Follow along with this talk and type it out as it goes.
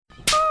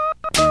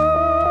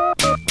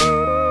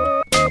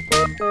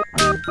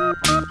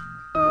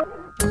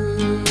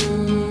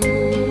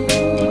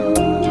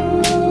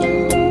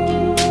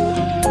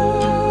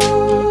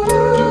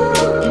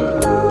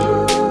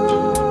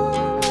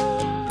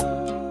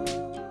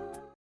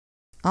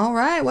All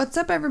right, what's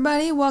up,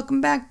 everybody? Welcome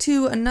back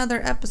to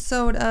another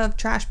episode of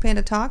Trash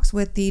Panda Talks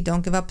with the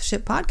Don't Give Up the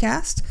Shit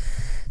podcast.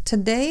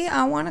 Today,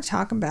 I want to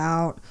talk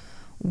about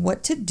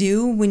what to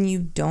do when you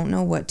don't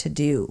know what to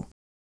do.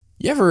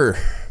 You ever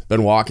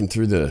been walking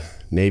through the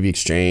Navy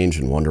Exchange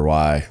and wonder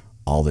why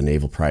all the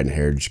Naval Pride and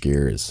Heritage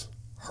gear is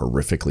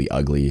horrifically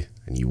ugly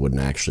and you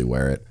wouldn't actually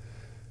wear it?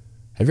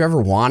 Have you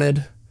ever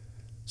wanted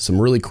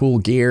some really cool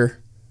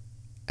gear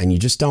and you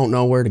just don't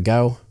know where to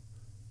go?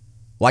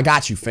 Well, I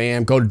got you,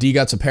 fam. Go to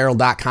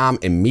dgutsapparel.com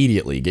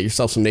immediately. Get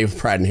yourself some Naval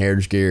Pride and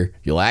Heritage gear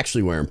you'll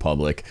actually wear in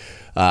public.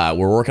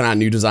 We're working on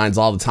new designs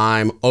all the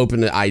time,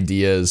 open to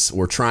ideas.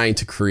 We're trying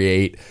to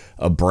create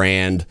a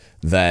brand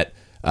that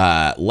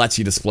lets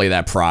you display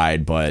that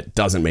pride but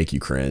doesn't make you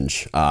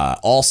cringe.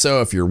 Also,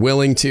 if you're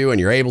willing to and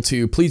you're able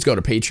to, please go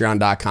to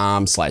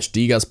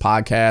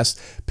patreon.com/dgutspodcast,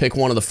 pick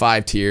one of the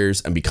 5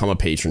 tiers, and become a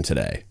patron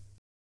today.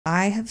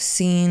 I have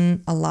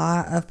seen a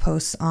lot of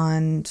posts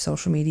on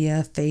social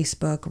media,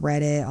 Facebook,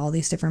 Reddit, all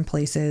these different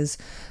places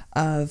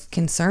of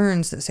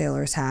concerns that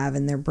sailors have,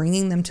 and they're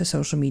bringing them to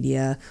social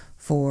media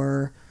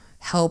for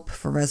help,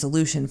 for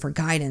resolution, for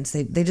guidance.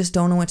 They just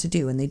don't know what to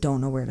do and they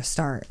don't know where to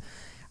start.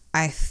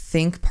 I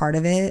think part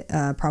of it,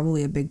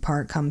 probably a big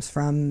part, comes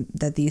from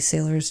that these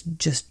sailors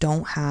just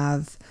don't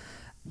have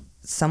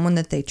someone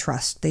that they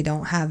trust. They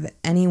don't have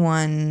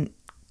anyone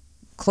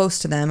close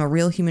to them, a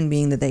real human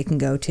being that they can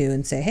go to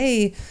and say,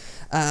 hey,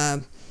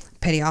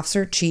 petty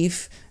officer,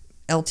 chief,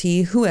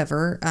 LT,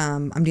 whoever,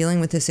 I'm dealing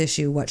with this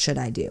issue. What should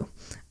I do?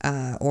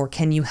 Or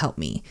can you help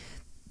me?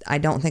 I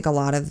don't think a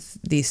lot of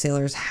these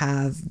sailors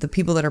have the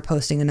people that are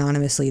posting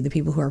anonymously, the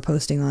people who are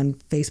posting on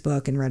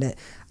Facebook and Reddit.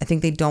 I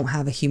think they don't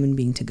have a human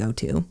being to go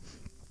to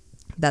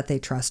that they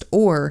trust,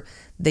 or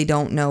they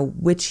don't know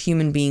which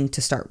human being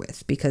to start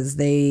with because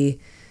they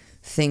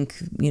think,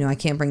 I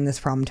can't bring this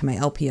problem to my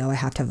LPO. I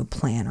have to have a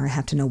plan, or I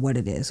have to know what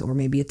it is. Or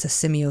maybe it's a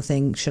simio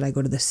thing. Should I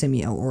go to the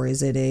simio? Or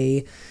is it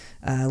a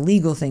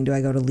legal thing? Do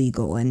I go to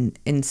legal? And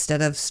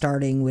instead of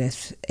starting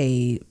with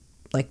a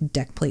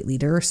deck plate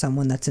leader or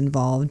someone that's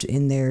involved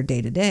in their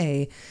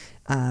day-to-day,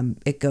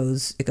 it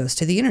goes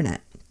to the internet.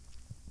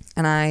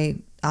 And I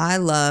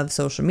love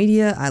social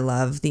media. I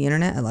love the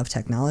internet. I love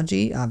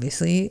technology.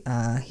 Obviously,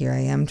 here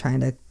I am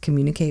trying to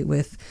communicate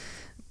with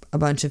a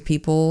bunch of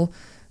people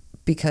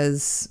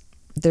because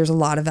there's a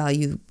lot of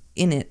value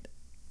in it,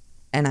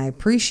 and I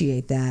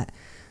appreciate that.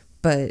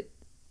 But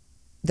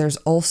there's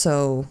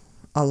also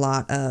a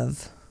lot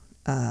of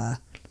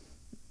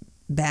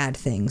bad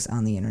things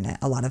on the internet,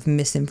 a lot of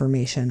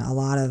misinformation, a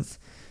lot of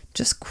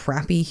just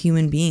crappy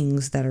human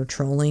beings that are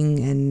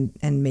trolling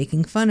and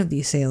making fun of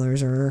these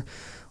sailors or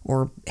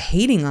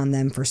hating on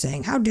them for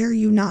saying, how dare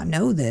you not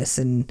know this?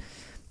 And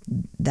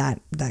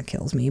that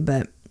kills me.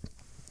 But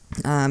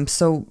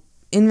so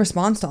in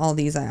response to all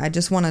these, I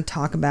just want to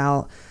talk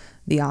about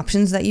the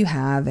options that you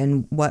have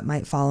and what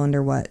might fall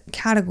under what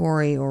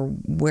category, or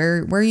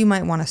where you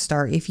might want to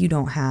start if you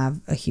don't have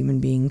a human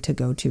being to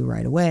go to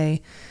right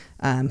away,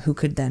 who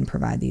could then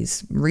provide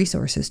these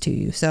resources to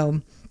you.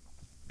 So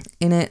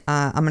in it,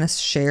 I'm going to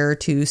share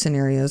 2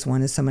 scenarios.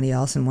 One is somebody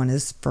else and one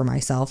is for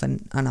myself,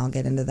 and I'll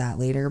get into that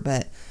later.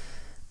 But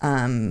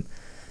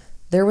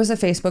there was a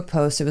Facebook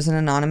post. It was an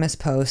anonymous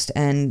post,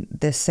 and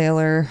this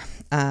sailor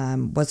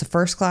was a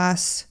first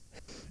class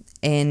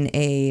in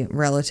a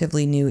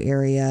relatively new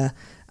area,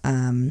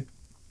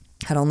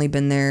 had only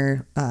been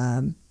there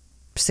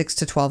 6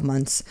 to 12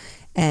 months,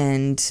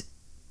 and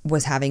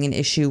was having an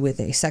issue with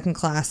a second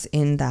class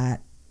in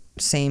that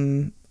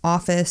same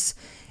office,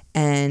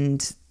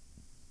 and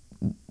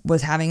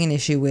was having an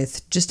issue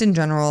with just in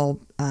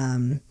general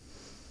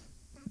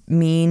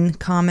mean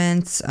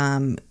comments,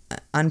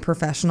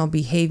 unprofessional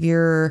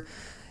behavior.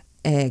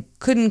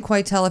 Couldn't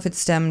quite tell if it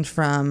stemmed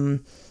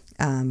from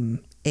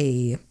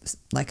a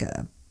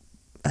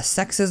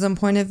sexism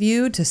point of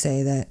view, to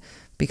say that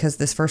because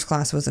this first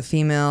class was a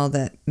female,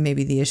 that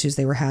maybe the issues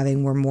they were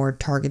having were more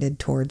targeted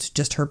towards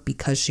just her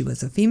because she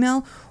was a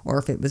female, or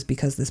if it was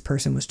because this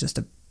person was just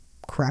a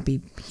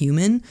crappy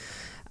human.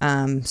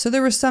 So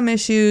there were some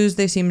issues.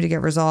 They seemed to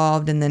get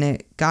resolved, and then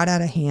it got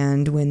out of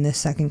hand when this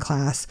second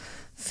class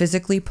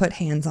physically put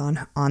hands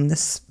on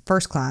this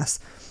first class,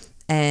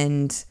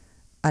 and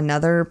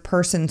another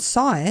person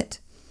saw it.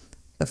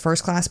 The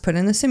first class put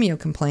in a simio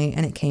complaint,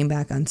 and it came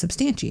back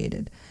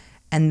unsubstantiated.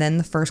 And then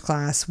the first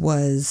class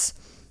was,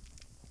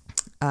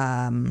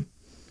 I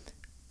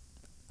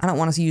don't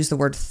want to use the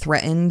word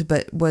threatened,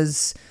 but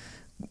was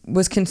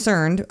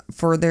concerned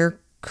for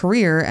their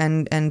career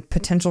and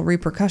potential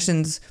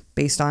repercussions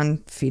based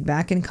on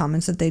feedback and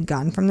comments that they'd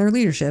gotten from their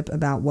leadership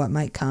about what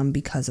might come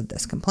because of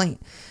this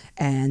complaint.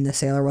 And the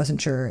sailor wasn't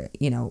sure,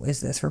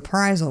 is this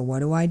reprisal?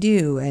 What do I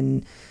do?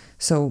 And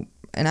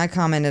I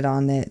commented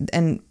on it,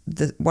 and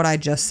what I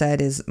just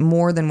said is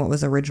more than what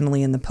was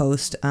originally in the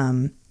post.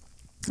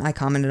 I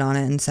commented on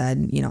it and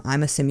said,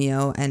 I'm a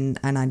simio and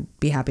I'd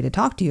be happy to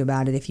talk to you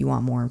about it if you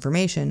want more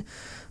information.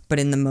 But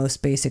in the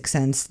most basic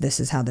sense, this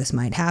is how this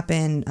might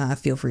happen.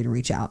 Feel free to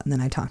reach out. And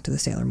then I talked to the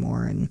sailor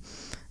more, and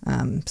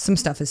some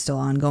stuff is still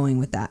ongoing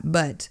with that.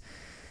 But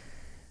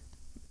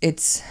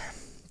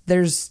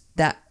there's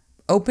that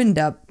opened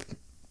up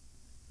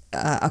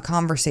a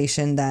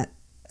conversation that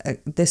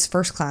this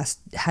first class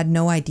had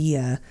no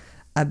idea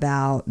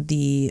about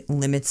the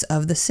limits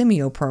of the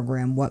Simeo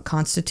program, what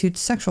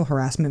constitutes sexual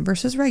harassment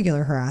versus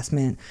regular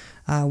harassment.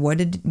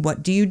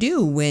 What do you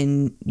do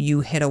when you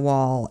hit a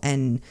wall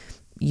and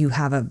you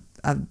have a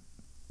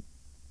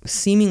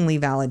seemingly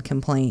valid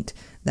complaint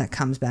that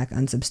comes back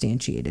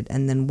unsubstantiated,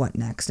 and then what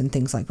next, and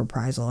things like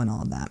reprisal and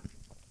all of that.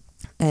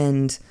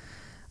 And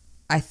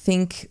I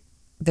think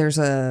there's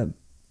a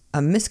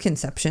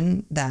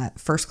misconception that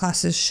first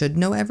classes should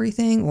know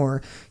everything,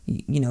 or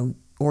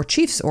or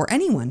chiefs or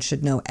anyone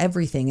should know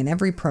everything in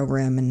every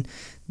program, and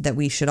that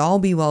we should all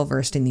be well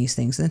versed in these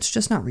things. And it's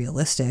just not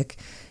realistic.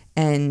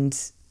 And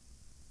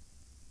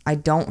I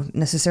don't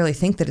necessarily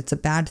think that it's a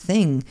bad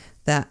thing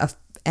that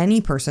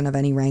any person of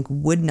any rank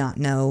would not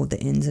know the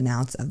ins and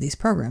outs of these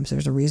programs.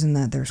 There's a reason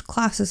that there's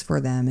classes for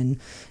them and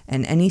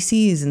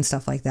NECs and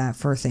stuff like that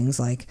for things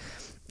like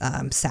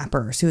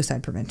SAPR,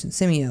 suicide prevention,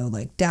 Simeo,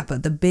 like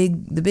DAPA,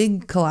 the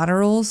big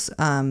collaterals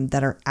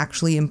that are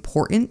actually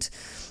important.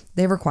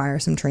 They require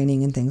some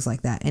training and things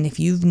like that. And if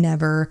you've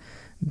never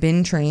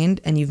been trained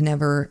and you've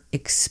never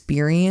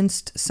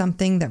experienced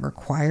something that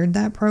required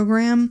that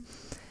program,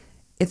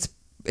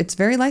 it's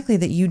very likely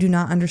that you do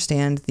not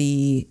understand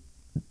the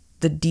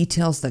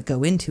details that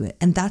go into it.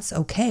 And that's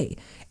okay.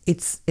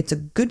 It's a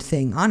good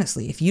thing,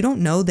 honestly. If you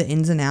don't know the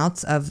ins and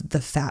outs of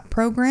the FAT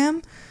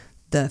program,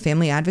 the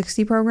family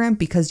advocacy program,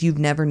 because you've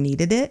never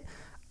needed it,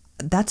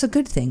 that's a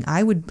good thing.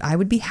 I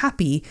would be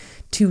happy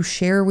to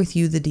share with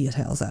you the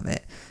details of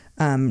it.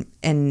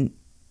 And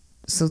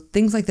so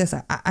things like this,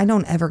 I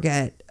don't ever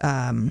get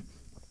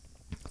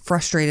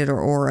frustrated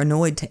or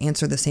annoyed to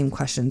answer the same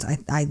questions.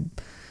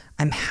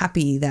 I'm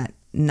happy that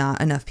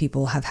not enough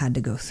people have had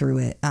to go through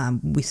it.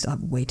 We still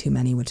have way too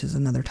many, which is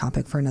another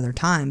topic for another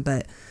time.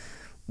 But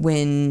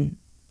when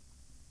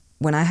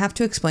I have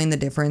to explain the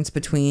difference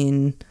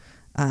between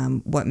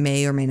what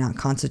may or may not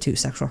constitute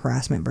sexual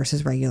harassment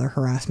versus regular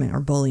harassment or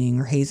bullying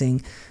or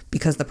hazing,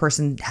 because the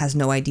person has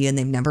no idea and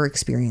they've never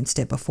experienced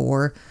it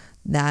before,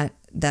 that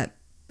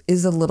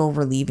is a little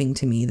relieving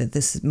to me, that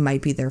this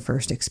might be their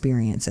first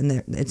experience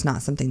and it's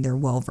not something they're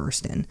well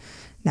versed in.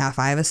 Now, if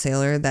I have a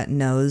sailor that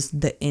knows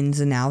the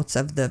ins and outs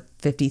of the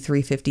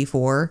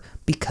 5354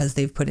 because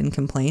they've put in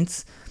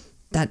complaints,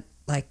 that,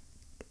 like,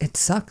 it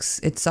sucks.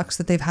 It sucks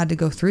that they've had to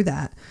go through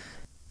that.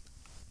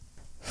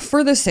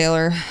 For the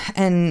sailor,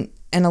 and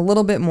a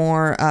little bit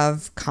more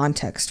of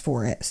context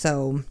for it.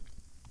 So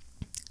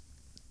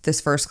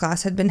this first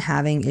class had been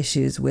having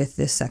issues with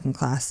this second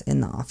class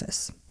in the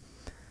office.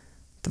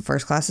 The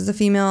first class is a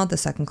female, the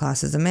second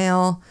class is a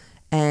male,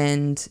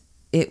 and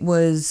it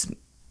was,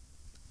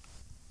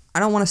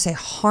 I don't want to say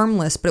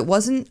harmless, but it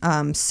wasn't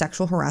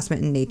sexual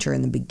harassment in nature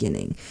in the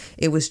beginning.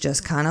 It was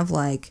just kind of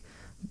like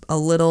a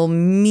little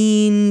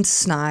mean,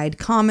 snide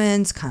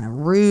comments, kind of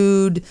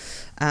rude,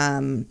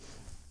 and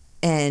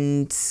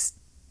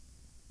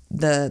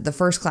the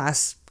first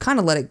class kind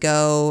of let it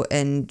go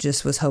and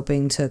just was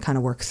hoping to kind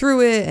of work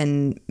through it,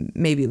 and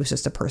maybe it was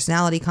just a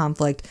personality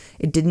conflict.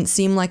 It didn't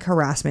seem like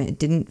harassment. It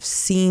didn't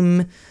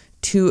seem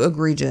too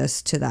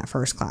egregious to that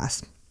first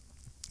class.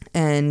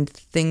 And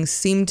things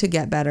seemed to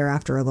get better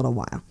after a little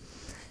while.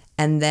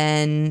 And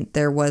then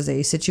there was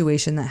a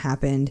situation that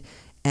happened,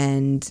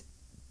 and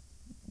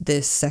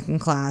this second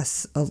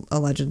class,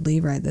 allegedly,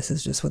 right, this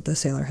is just what the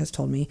sailor has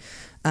told me,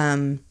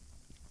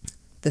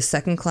 the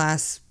second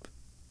class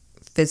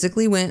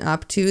physically went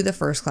up to the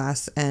first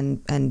class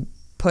and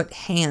put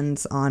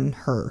hands on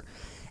her,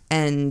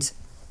 and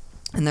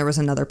there was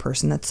another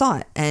person that saw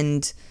it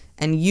and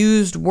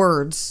used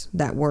words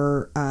that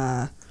were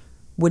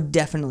would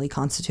definitely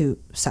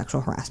constitute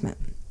sexual harassment,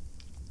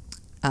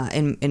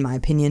 in my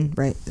opinion,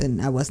 right?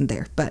 And I wasn't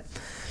there, but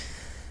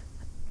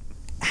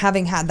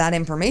having had that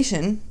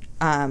information,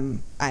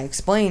 I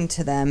explained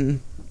to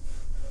them,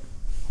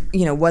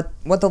 what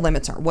the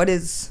limits are. What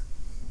is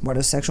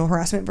sexual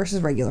harassment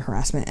versus regular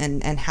harassment,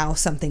 and how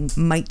something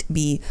might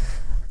be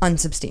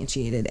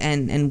unsubstantiated,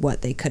 and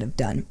what they could have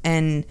done.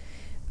 And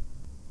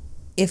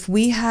if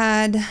we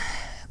had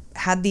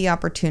the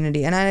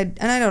opportunity, and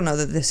I don't know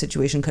that this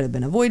situation could have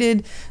been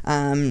avoided.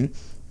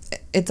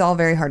 It's all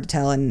very hard to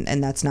tell,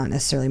 and that's not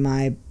necessarily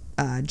my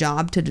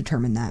job to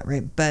determine that,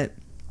 right? But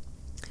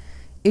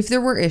if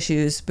there were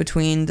issues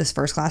between this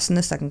first class and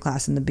the second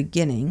class in the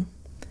beginning,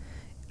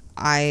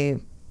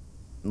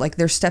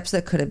 there's steps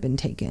that could have been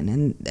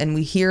taken, and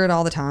we hear it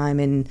all the time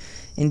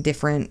in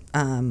different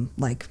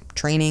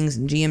trainings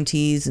and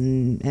GMTs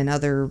and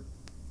other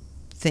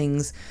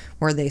things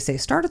where they say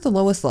start at the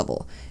lowest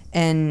level,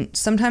 and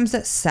sometimes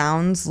that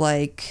sounds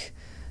like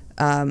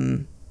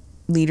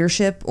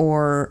leadership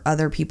or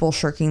other people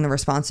shirking the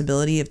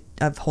responsibility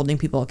of holding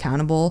people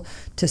accountable,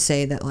 to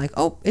say that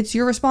it's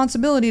your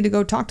responsibility to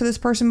go talk to this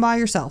person by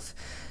yourself.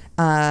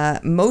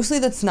 Mostly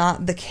that's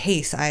not the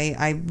case.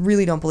 I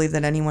really don't believe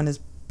that anyone is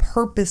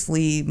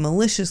purposely,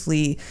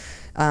 maliciously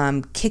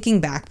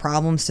kicking back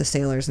problems to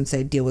sailors and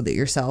say deal with it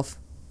yourself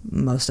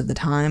most of the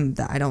time.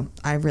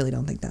 I really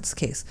don't think that's the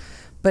case.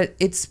 But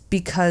it's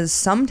because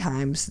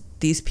sometimes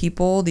these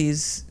people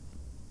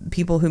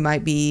who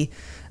might be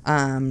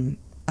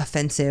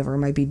offensive or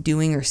might be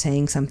doing or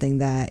saying something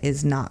that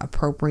is not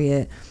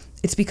appropriate,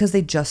 it's because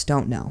they just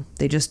don't know.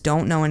 They just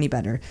don't know any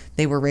better.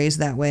 They were raised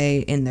that way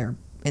in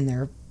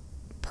their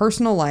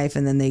personal life,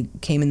 and then they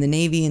came in the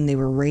Navy and they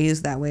were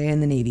raised that way in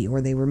the Navy,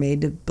 or they were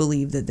made to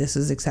believe that this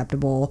is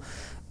acceptable,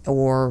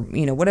 or,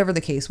 you know, whatever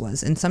the case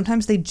was. And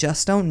sometimes they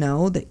just don't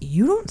know that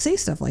you don't say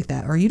stuff like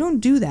that, or you don't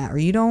do that, or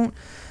you don't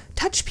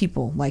touch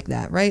people like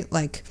that, right?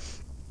 Like,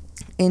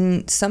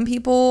 and some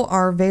people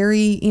are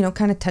very, you know,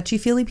 kind of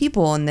touchy-feely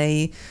people, and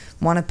they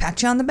want to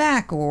pat you on the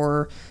back,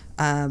 or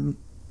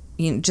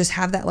you know, just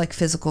have that like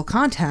physical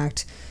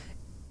contact,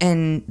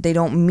 and they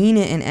don't mean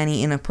it in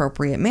any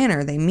inappropriate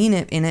manner. They mean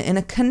it in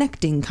a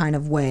connecting kind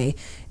of way.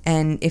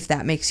 And if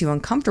that makes you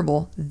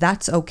uncomfortable,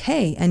 that's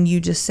okay. And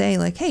you just say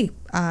like, hey,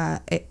 I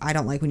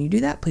don't like when you do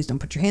that. Please don't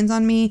put your hands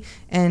on me.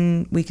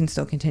 And we can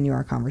still continue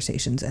our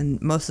conversations.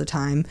 And most of the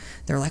time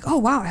they're like, oh,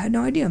 wow, I had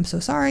no idea. I'm so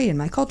sorry. In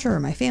my culture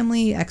or my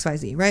family,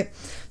 XYZ, right?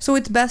 So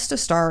it's best to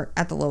start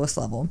at the lowest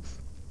level.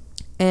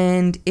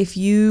 And if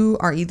you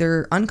are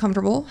either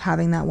uncomfortable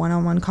having that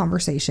one-on-one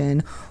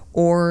conversation,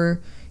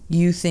 or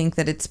you think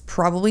that it's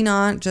probably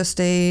not just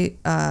a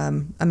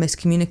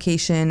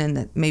miscommunication, and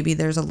that maybe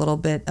there's a little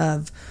bit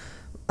of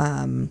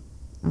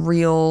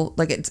real,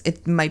 like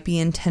it might be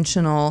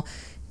intentional,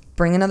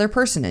 bring another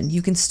person in.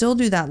 You can still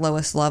do that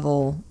lowest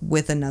level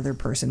with another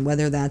person,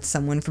 whether that's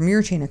someone from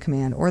your chain of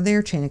command or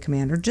their chain of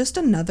command, or just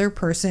another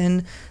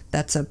person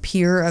that's a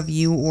peer of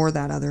you or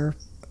that other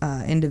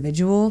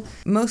individual.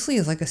 Mostly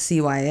is like a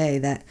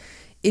CYA, that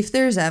if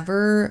there's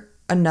ever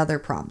another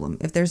problem,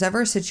 if there's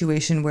ever a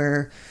situation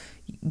where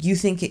you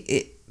think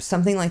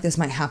something like this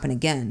might happen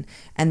again,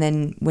 and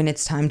then when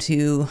it's time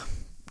to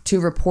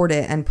report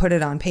it and put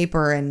it on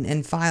paper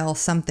and file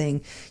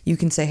something, you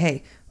can say,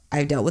 hey,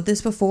 I dealt with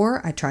this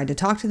before. I tried to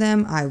talk to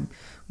them. I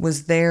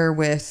was there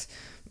with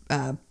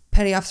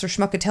Petty Officer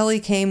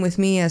Schmuckatelli came with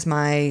me as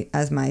my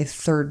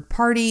third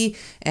party,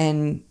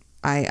 and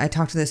I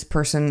talked to this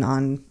person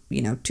on,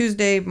 you know,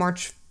 Tuesday,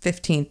 March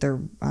 15th,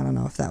 or I don't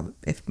know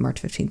if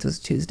March 15th was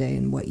Tuesday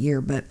and what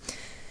year, but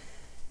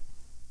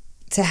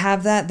to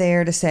have that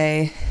there to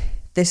say,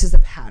 this is a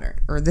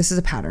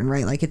pattern,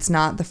 right? Like, it's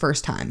not the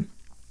first time.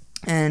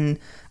 And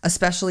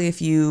especially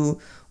if you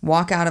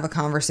walk out of a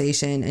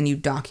conversation and you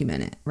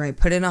document it, right?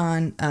 Put it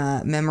on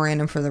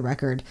memorandum for the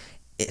record.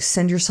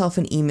 Send yourself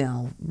an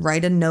email,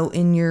 write a note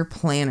in your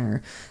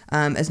planner,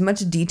 as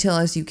much detail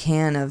as you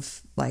can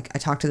of like, I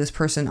talked to this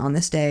person on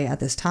this day at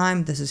this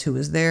time. This is who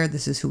was there.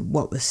 This is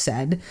what was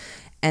said.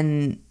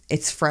 And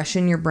it's fresh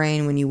in your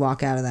brain when you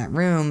walk out of that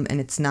room,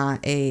 and it's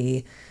not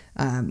a,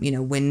 you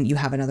know, when you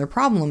have another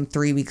problem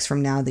 3 weeks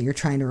from now that you're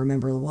trying to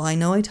remember, well, I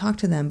know I talked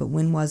to them, but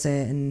when was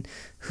it? And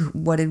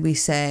what did we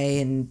say?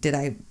 And did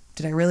I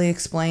really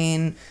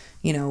explain,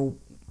 you know,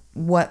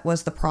 what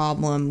was the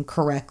problem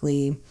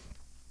correctly?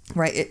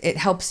 Right. It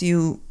helps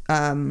you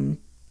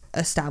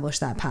establish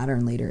that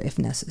pattern later if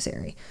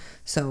necessary.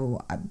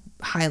 So I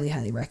highly,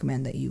 highly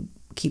recommend that you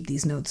keep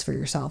these notes for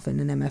yourself in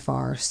an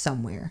MFR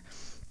somewhere.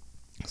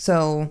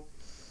 So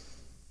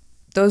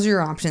those are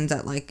your options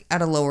at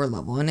a lower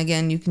level. And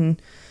again, you can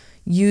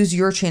use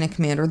your chain of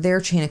command or their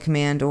chain of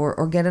command,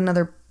 or get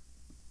another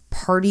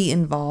party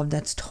involved.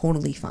 That's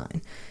totally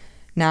fine.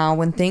 Now,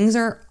 when things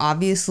are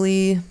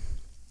obviously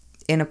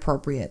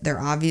inappropriate,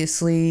 they're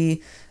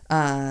obviously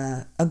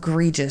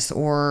egregious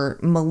or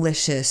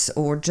malicious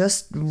or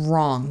just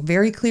wrong,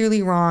 very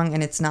clearly wrong,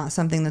 and it's not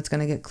something that's going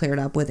to get cleared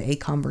up with a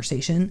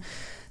conversation,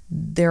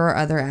 there are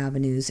other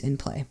avenues in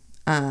play,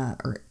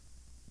 or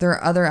there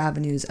are other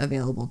avenues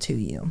available to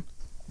you.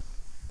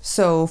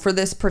 So for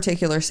this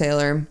particular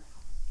sailor,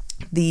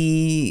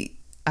 there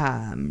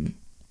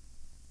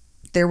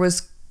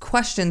was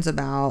questions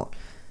about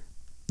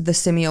the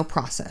SIMEO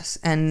process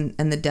and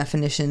the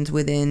definitions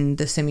within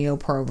the SIMEO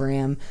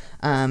program,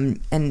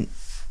 and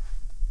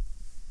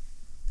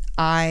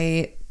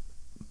I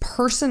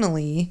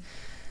personally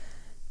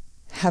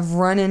have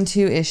run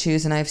into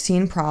issues, and I've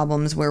seen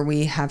problems where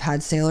we have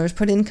had sailors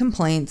put in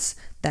complaints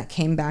that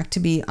came back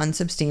to be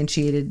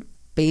unsubstantiated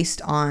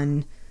based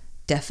on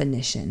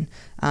definition.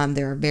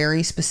 There are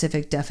very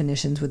specific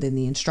definitions within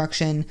the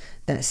instruction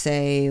that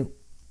say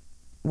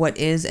what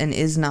is and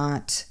is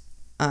not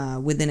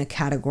within a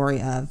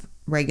category of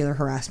regular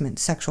harassment,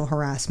 sexual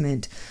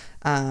harassment,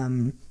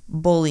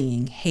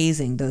 bullying,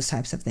 hazing, those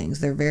types of things.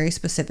 They're very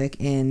specific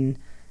in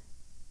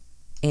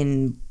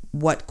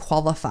what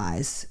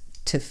qualifies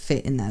to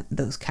fit in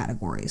those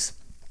categories.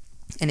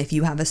 And if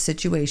you have a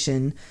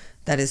situation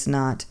that is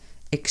not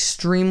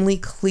extremely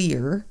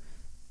clear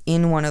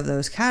in one of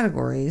those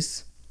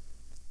categories,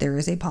 there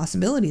is a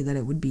possibility that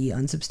it would be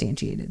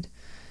unsubstantiated.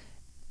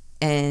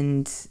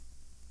 And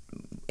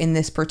in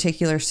this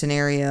particular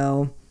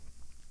scenario,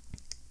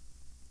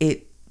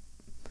 it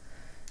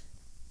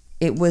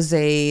was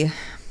and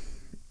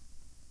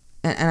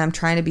I'm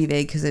trying to be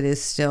vague because it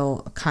is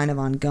still kind of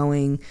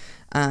ongoing,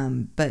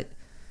 but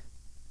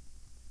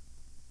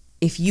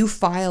if you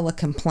file a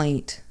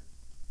complaint,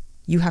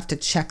 you have to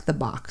check the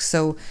box.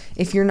 So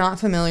if you're not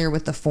familiar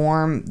with the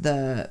form,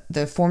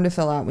 the form to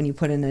fill out when you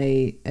put in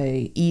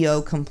a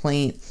EO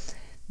complaint,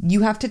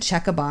 you have to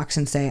check a box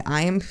and say,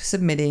 I am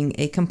submitting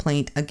a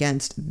complaint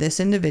against this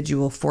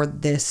individual for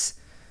this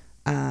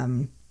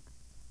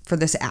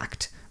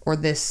act or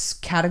this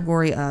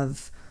category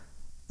of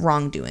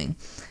wrongdoing,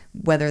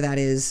 whether that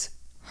is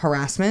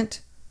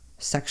harassment,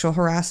 sexual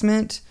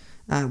harassment,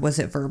 was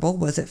it verbal,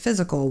 was it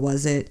physical,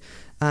 was it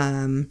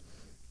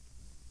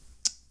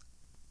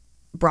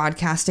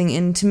broadcasting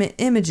intimate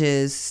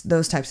images,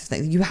 those types of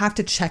things. You have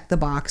to check the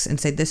box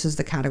and say, this is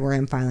the category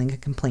I'm filing a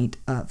complaint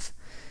of.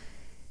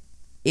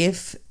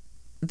 If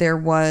there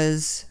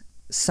was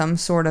some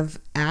sort of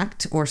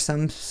act or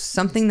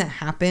something that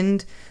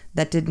happened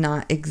that did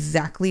not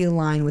exactly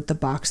align with the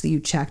box that you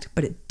checked,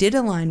 but it did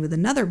align with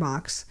another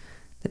box,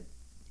 that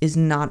is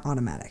not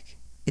automatic.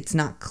 It's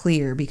not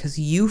clear because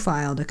you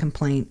filed a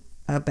complaint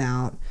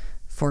about,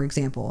 for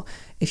example,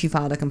 if you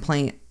filed a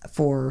complaint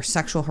for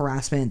sexual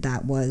harassment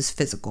that was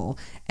physical,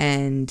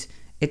 and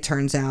it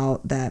turns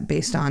out that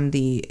based on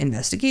the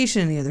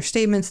investigation and the other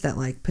statements that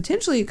like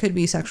potentially it could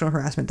be sexual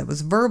harassment that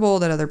was verbal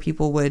that other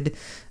people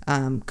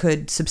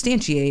could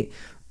substantiate,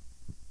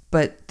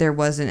 but there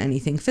wasn't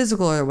anything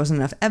physical or there wasn't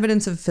enough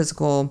evidence of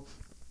physical,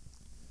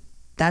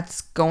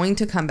 that's going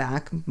to come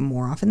back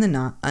more often than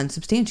not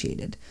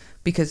unsubstantiated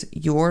because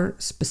your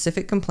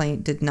specific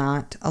complaint did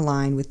not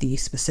align with the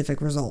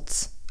specific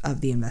results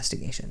of the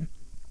investigation.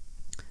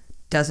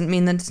 Doesn't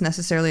mean that it's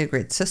necessarily a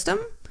great system,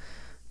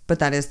 but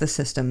that is the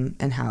system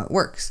and how it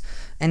works.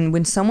 And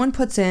when someone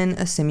puts in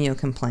a Simeo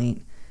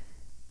complaint,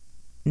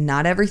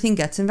 not everything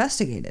gets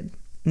investigated.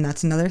 And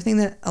that's another thing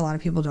that a lot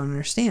of people don't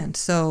understand.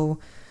 So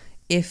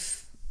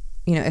if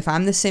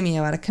I'm the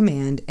Simeo at a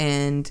command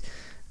and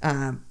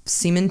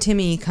Seaman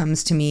Timmy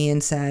comes to me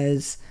and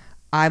says,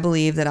 I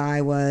believe that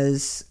I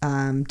was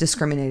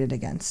discriminated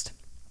against,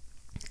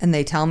 and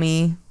they tell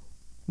me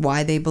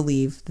why they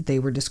believe that they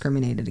were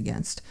discriminated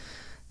against,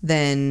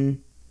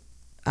 then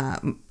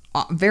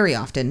very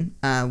often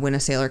when a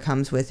sailor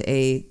comes with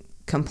a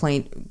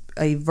complaint,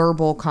 a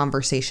verbal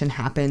conversation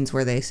happens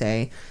where they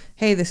say,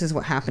 hey, this is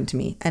what happened to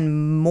me.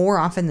 And more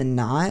often than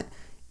not,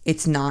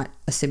 it's not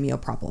a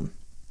Simeo problem.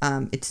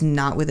 It's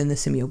not within the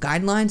Simeo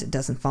guidelines. It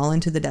doesn't fall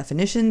into the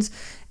definitions.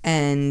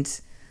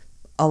 And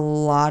a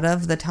lot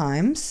of the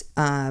times,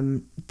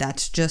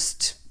 it's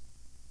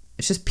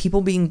just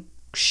people being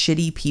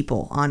shitty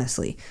people,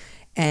 honestly.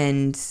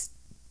 And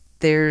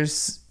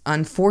there's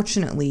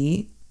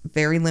unfortunately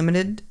very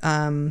limited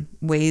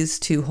ways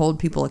to hold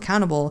people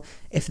accountable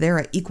if they're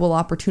an equal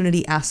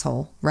opportunity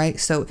asshole, right?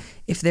 So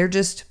if they're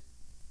just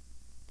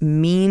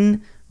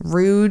mean,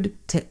 rude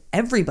to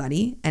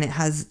everybody,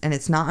 and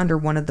it's not under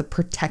one of the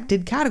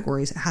protected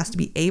categories, it has to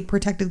be a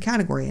protected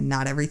category, and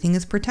not everything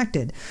is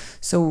protected.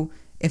 So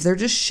if they're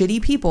just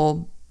shitty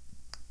people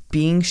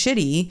being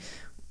shitty,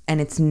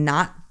 and it's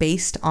not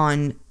based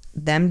on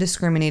them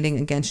discriminating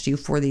against you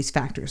for these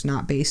factors,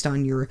 not based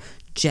on your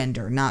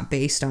gender, not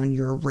based on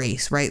your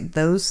race, right?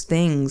 Those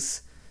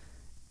things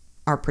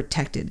are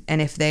protected.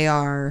 And if they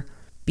are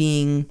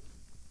being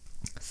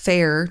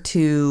fair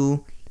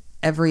to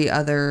every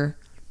other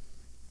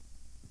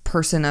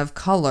person of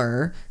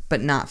color,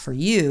 but not for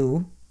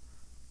you,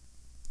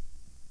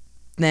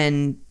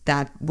 then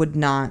that would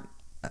not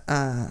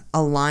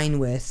align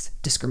with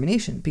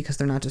discrimination because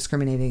they're not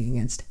discriminating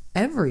against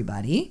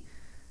everybody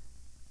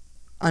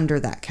under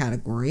that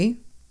category.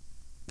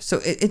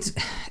 So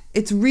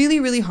it's really,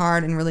 really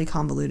hard and really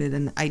convoluted,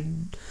 and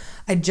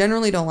I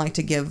generally don't like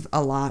to give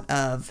a lot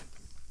of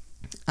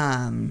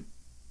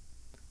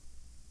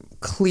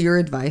clear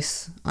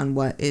advice on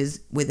what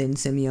is within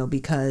Simeo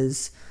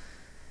because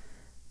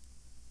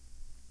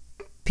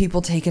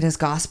people take it as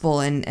gospel,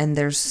 and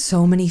there's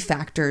so many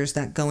factors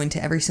that go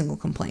into every single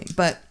complaint.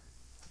 But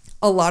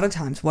a lot of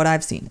times what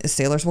I've seen is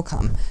sailors will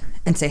come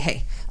and say,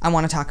 hey, I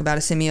want to talk about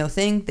a Simeo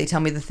thing. They tell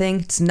me the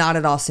thing. It's not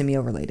at all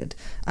Simeo related.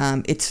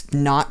 It's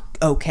not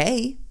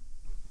okay.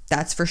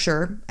 That's for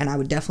sure. And I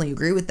would definitely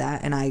agree with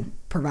that. And I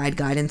provide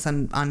guidance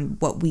on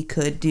what we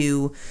could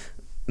do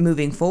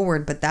moving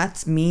forward. But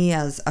that's me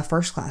as a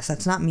first class.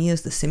 That's not me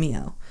as the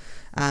Simeo.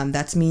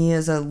 That's me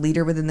as a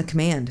leader within the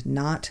command,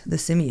 not the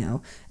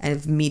Simeo. And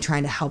of me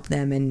trying to help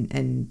them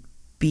and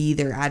be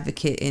their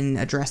advocate in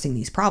addressing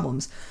these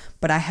problems.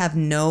 But I have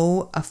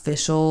no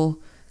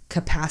official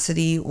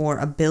capacity or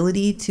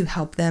ability to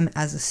help them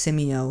as a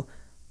Simeo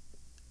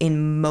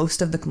in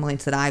most of the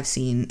complaints that I've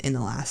seen in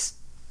the last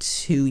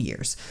 2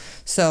 years.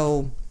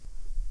 So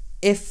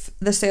if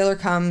the sailor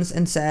comes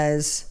and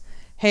says,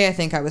 hey, I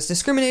think I was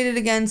discriminated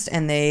against,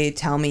 and they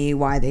tell me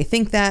why they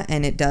think that,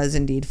 and it does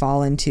indeed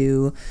fall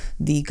into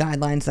the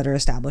guidelines that are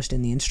established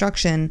in the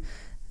instruction,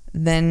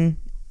 then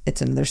it's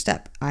another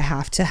step. I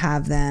have to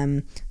have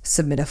them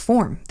submit a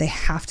form. They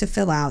have to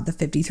fill out the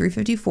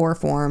 5354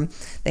 form.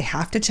 They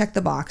have to check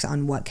the box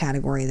on what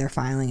category they're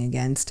filing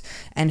against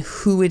and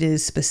who it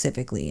is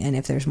specifically. And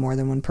if there's more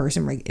than one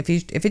person,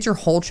 if it's your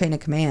whole chain of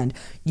command,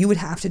 you would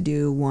have to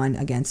do one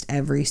against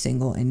every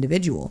single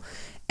individual.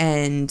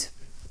 And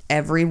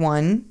every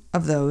one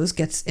of those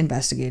gets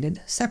investigated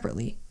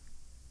separately.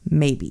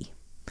 Maybe.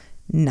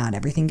 Not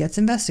everything gets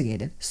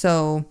investigated.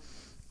 So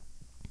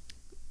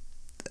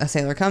a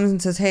sailor comes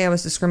and says, hey, I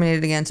was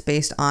discriminated against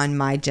based on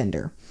my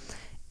gender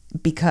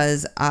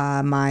because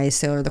my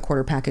Sailor of the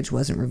Quarter package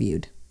wasn't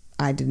reviewed.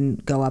 I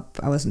didn't go up,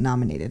 I wasn't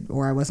nominated,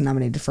 or I wasn't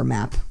nominated for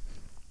MAP.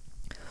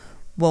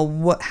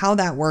 Well, how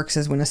that works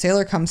is when a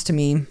sailor comes to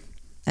me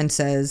and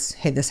says,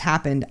 hey, this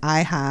happened,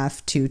 I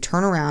have to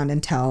turn around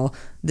and tell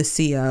the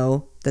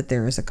CO that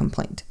there is a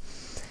complaint.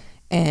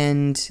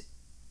 And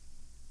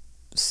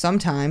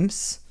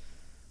sometimes,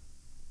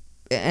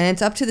 and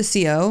it's up to the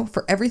CO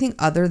for everything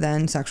other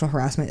than sexual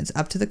harassment, it's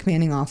up to the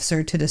commanding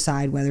officer to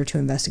decide whether to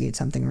investigate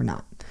something or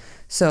not.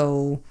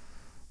 So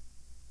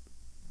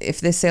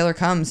if this sailor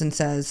comes and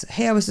says,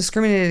 hey, I was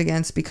discriminated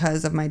against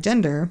because of my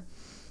gender,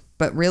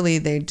 but really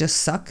they just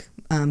suck,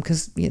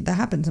 because that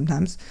happens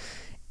sometimes.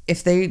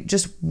 If they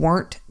just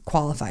weren't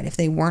qualified, if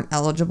they weren't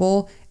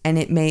eligible, and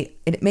it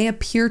may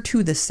appear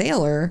to the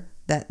sailor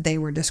that they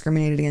were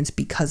discriminated against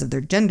because of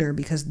their gender,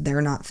 because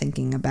they're not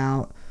thinking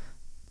about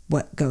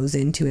what goes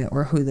into it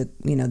or who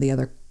the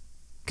other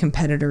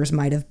competitors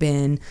might have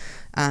been.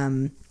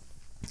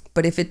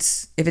 But if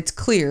it's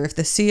clear, if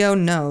the CO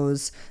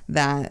knows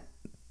that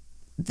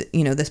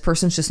this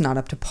person's just not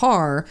up to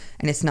par,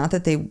 and it's not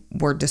that they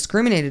were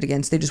discriminated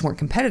against, they just weren't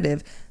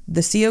competitive,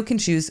 the CO can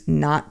choose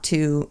not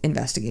to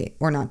investigate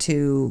or not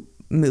to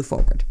move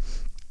forward.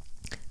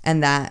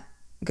 And that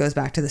goes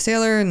back to the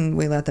sailor, and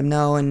we let them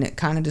know, and it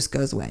kind of just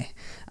goes away.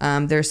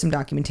 There's some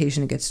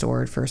documentation that gets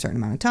stored for a certain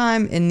amount of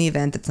time. In the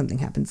event that something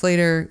happens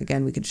later,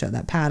 again, we could show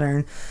that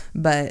pattern.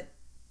 But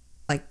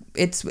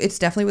it's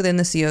definitely within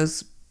the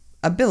CO's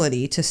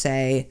ability to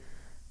say,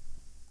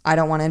 I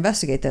don't want to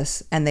investigate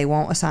this, and they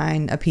won't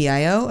assign a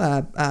PIO,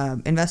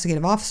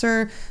 investigative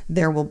officer.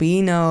 There will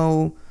be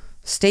no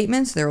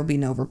statements. There will be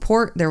no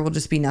report. There will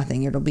just be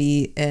nothing. It'll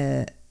be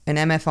an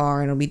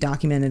MFR, and it'll be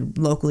documented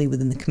locally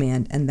within the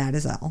command, and that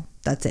is all.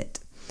 That's it.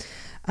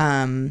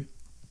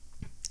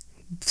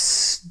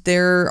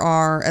 There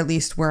are, at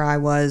least where I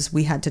was,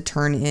 we had to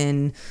turn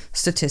in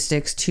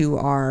statistics to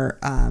our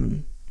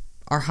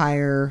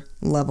higher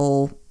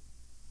level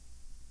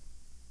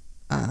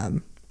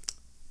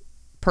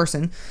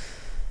person.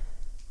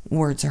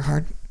 Words are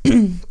hard.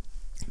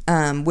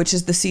 Which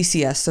is the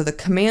CCS. So the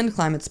Command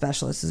Climate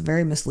Specialist is a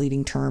very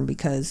misleading term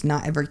because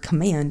not every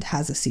command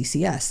has a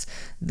CCS.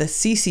 The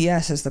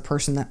CCS is the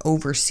person that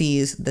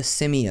oversees the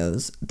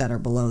simios that are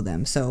below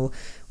them. So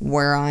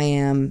where I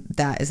am,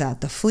 that is at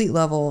the fleet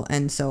level,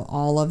 and so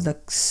all of the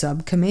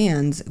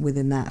sub-commands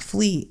within that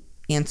fleet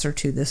answer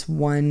to this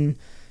one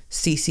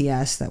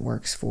CCS that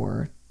works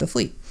for the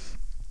fleet.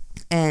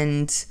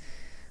 And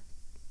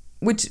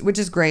which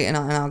is great, and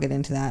I'll get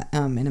into that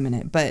in a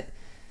minute. But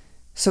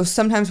so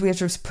sometimes we have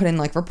to put in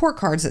report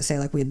cards that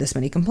say we had this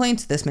many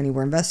complaints, this many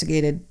were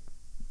investigated,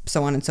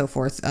 so on and so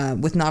forth,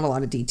 with not a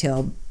lot of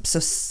detail.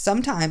 So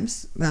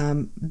sometimes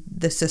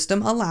the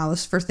system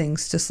allows for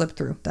things to slip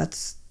through.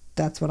 That's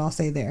what I'll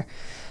say there.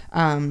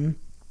 So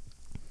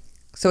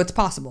it's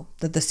possible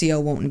that the CO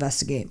won't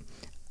investigate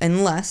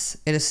unless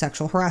it is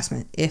sexual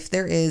harassment. If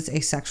there is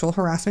a sexual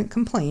harassment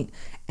complaint,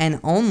 and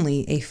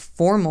only a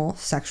formal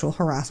sexual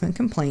harassment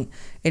complaint,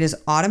 it is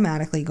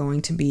automatically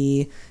going to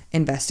be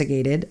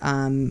investigated.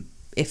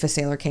 If a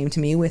sailor came to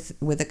me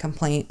with a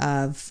complaint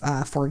of,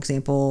 for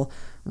example,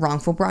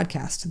 wrongful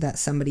broadcast, that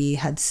somebody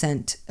had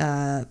sent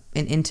an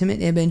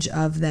intimate image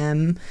of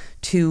them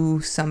to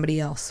somebody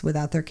else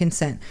without their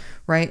consent,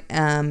 right?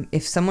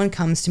 If someone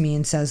comes to me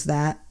and says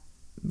that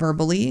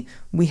verbally,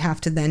 we have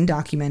to then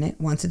document it.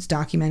 Once it's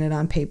documented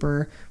on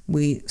paper,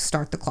 we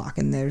start the clock,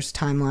 and there's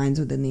timelines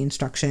within the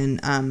instruction.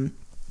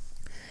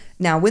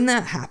 Now, when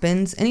that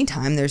happens,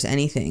 anytime there's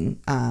anything,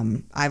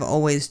 I've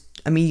always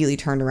immediately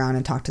turned around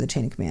and talked to the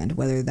chain of command,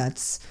 whether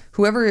that's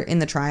whoever in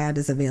the triad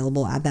is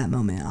available at that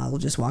moment. I will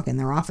just walk in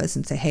their office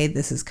and say, hey,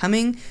 this is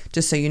coming.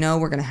 Just so you know,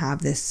 we're going to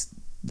have this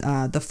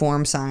the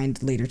form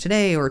signed later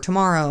today or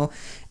tomorrow,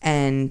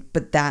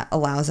 but that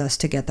allows us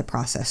to get the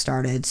process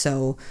started.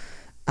 So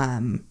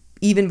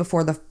even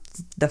before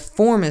the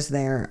form is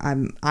there,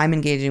 I'm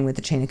engaging with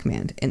the chain of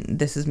command, and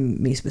this is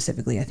me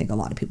specifically. I think a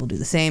lot of people do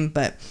the same,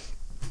 but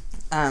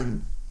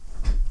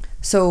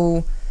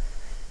so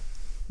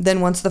then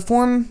once the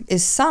form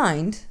is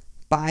signed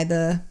by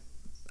the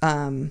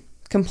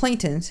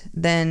complainant,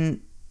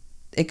 then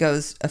it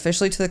goes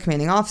officially to the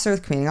commanding officer.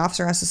 The commanding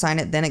officer has to sign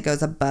it. Then it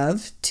goes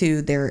above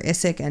to their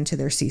ISIC and to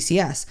their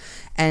CCS,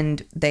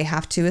 and they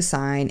have to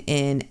assign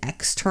an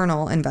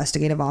external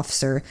investigative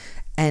officer.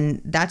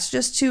 And that's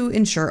just to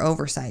ensure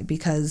oversight,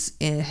 because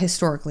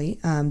historically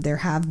there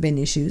have been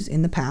issues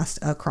in the past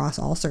across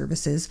all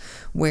services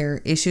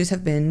where issues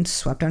have been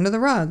swept under the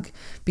rug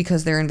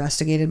because they're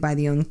investigated by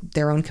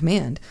their own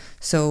command.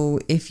 So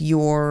if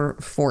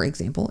for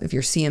example, if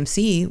your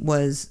CMC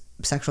was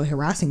sexually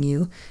harassing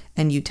you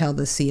and you tell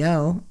the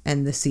CO,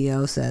 and the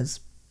CO says,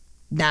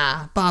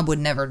 nah, Bob would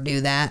never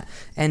do that,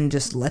 and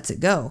just lets it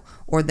go,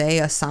 or they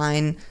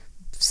assign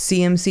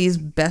CMC's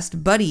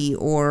best buddy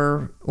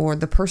or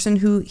the person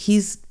who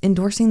he's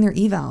endorsing their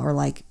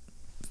eval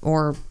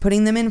or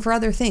putting them in for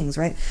other things,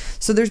 right?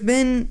 So there's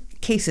been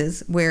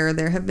cases where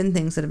there have been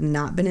things that have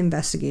not been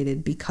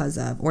investigated because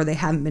of, or they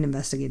haven't been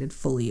investigated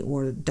fully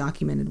or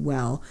documented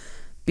well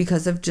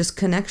because of just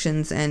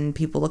connections and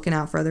people looking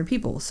out for other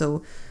people.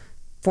 So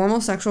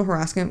formal sexual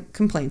harassment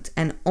complaints,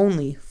 and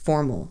only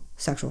formal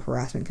sexual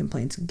harassment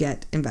complaints,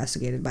 get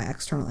investigated by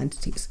external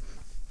entities.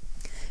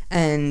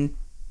 And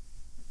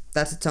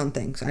that's its own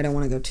thing. So I don't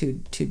want to go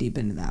too deep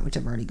into that, which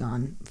I've already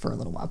gone for a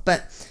little while.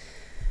 But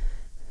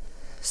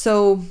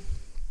so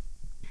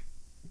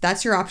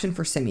that's your option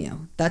for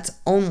Simeo. That's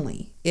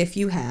only if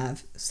you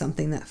have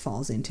something that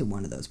falls into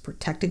one of those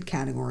protected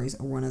categories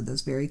or one of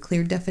those very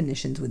clear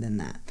definitions within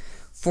that.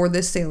 For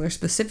this sailor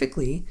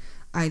specifically,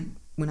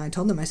 when I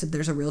told them, I said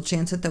there's a real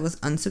chance that was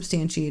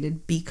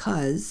unsubstantiated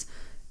because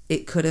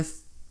it could have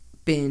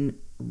been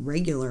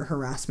regular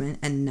harassment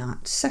and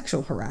not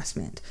sexual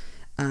harassment.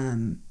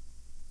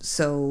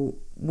 So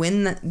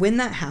when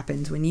that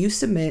happens, when you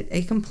submit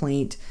a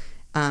complaint,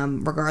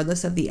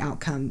 regardless of the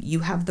outcome,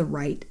 you have the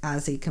right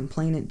as a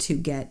complainant to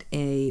get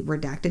a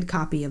redacted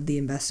copy of the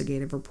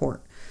investigative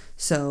report.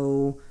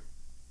 So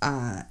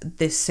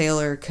this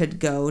sailor could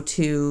go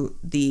to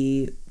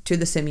the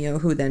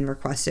Simeo, who then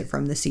requests it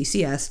from the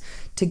CCS,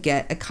 to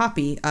get a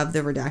copy of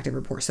the redacted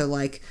report. So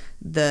like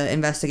the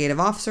investigative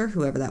officer,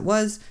 whoever that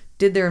was,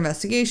 did their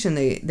investigation,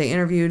 they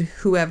interviewed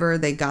whoever,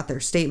 they got their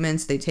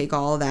statements, they take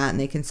all of that and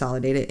they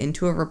consolidate it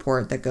into a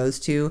report that goes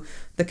to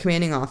the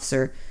commanding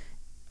officer.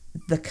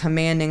 The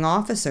commanding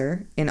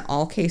officer, in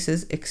all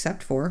cases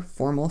except for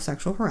formal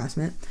sexual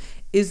harassment,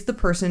 is the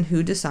person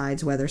who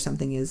decides whether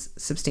something is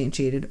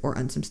substantiated or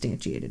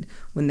unsubstantiated.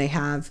 When they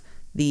have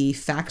the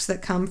facts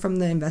that come from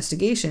the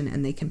investigation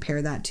and they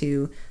compare that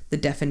to the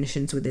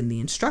definitions within the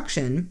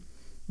instruction,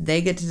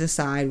 they get to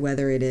decide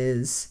whether it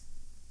is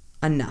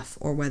enough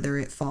or whether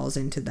it falls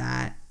into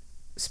that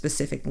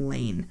specific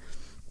lane.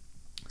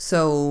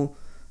 So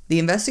the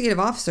investigative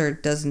officer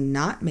does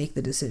not make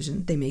the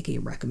decision. They make a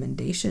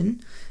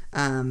recommendation,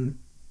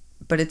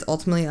 but it's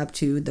ultimately up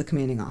to the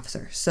commanding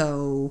officer.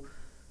 So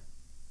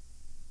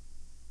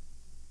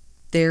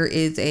there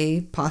is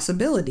a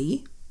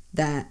possibility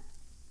that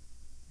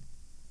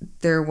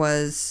there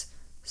was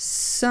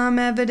some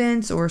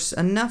evidence or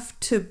enough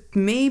to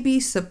maybe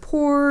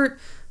support,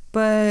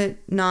 but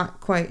not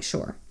quite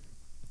sure.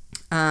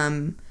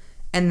 And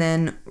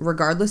then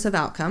regardless of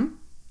outcome,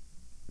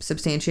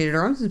 substantiated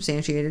or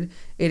unsubstantiated,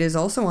 it is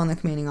also on the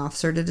commanding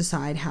officer to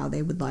decide how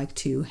they would like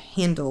to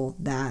handle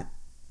that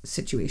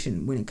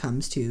situation when it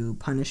comes to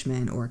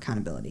punishment or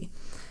accountability.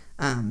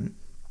 In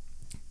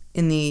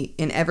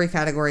every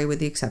category with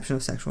the exception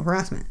of sexual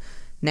harassment.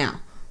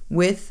 Now,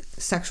 with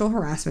sexual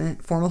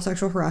harassment, formal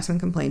sexual harassment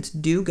complaints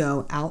do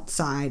go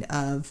outside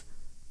of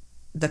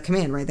the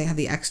command, right? They have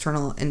the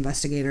external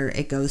investigator.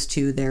 It goes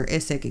to their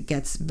ISIC. It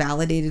gets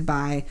validated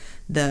by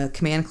the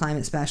command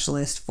climate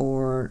specialist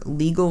for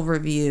legal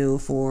review,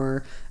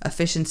 for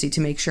efficiency, to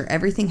make sure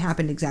everything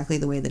happened exactly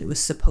the way that it was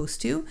supposed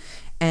to,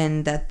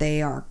 and that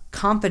they are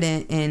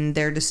confident in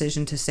their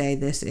decision to say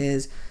this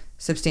is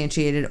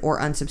substantiated or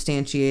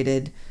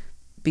unsubstantiated,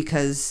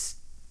 because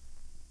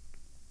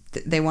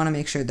they want to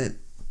make sure that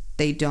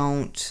they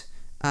don't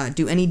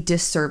do any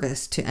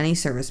disservice to any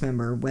service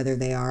member, whether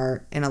they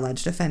are an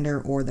alleged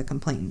offender or the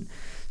complainant.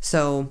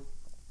 So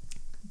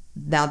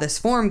now this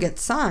form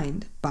gets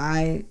signed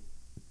by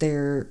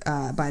their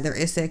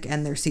ISIC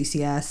and their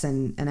CCS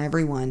and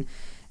everyone,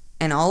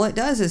 and all it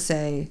does is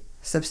say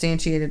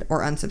substantiated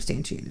or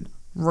unsubstantiated.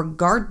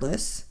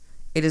 Regardless,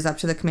 it is up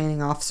to the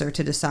commanding officer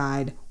to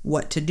decide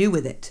what to do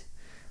with it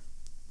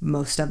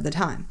most of the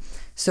time.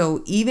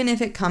 So even if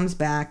it comes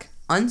back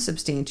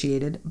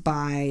unsubstantiated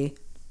by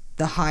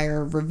the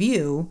higher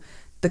review,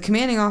 the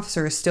commanding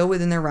officer is still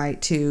within their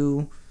right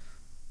to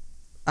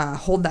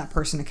hold that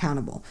person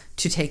accountable,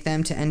 to take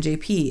them to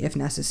NJP if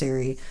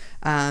necessary,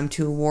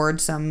 to award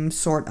some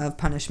sort of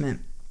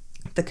punishment.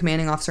 The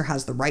commanding officer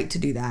has the right to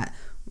do that,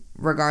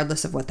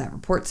 regardless of what that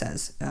report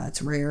says.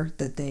 It's rare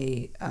that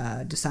they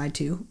decide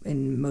to,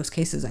 in most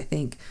cases, I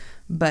think,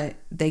 but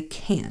they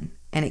can.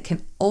 And it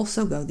can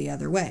also go the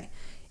other way.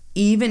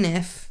 Even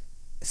if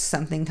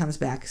something comes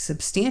back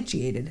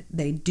substantiated,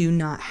 they do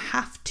not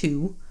have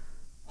to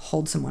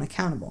hold someone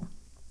accountable,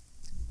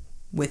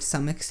 with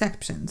some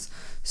exceptions.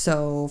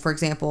 So, for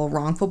example,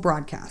 wrongful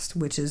broadcast,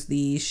 which is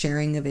the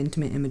sharing of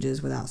intimate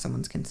images without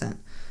someone's consent.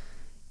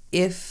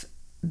 If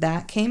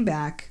that came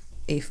back,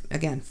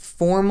 again,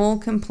 formal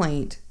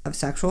complaint of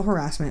sexual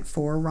harassment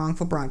for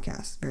wrongful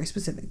broadcast, very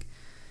specific.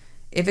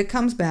 If it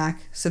comes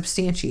back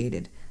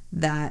substantiated,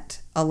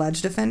 that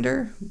alleged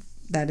offender,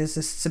 that is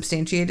a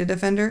substantiated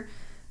offender,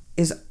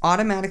 is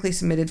automatically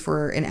submitted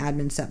for an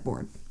admin set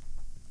board.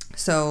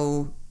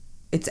 So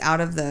it's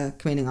out of the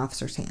commanding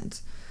officer's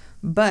hands.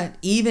 But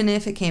even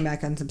if it came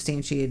back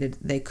unsubstantiated,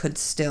 they could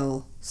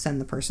still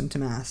send the person to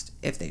mast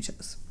if they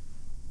chose.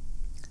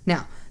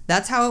 Now,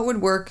 that's how it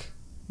would work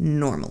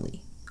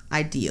normally,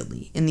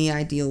 ideally, in the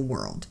ideal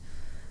world.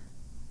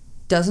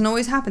 Doesn't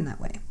always happen that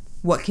way.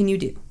 What can you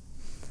do?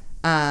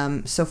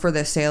 So for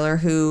the sailor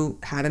who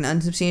had an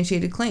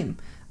unsubstantiated claim,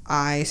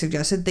 I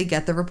suggested they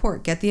get the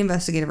report, get the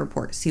investigative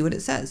report, see what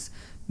it says.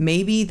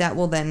 Maybe that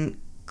will then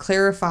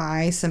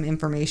clarify some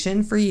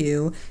information for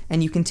you,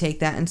 and you can take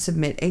that and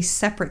submit a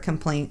separate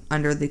complaint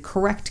under the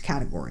correct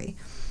category.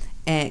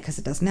 And because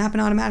it doesn't happen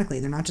automatically,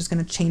 they're not just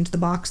going to change the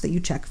box that you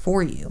check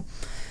for you.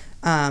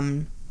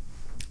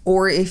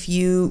 Or if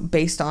you,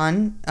 based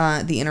on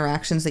the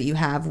interactions that you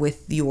have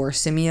with your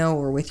simio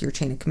or with your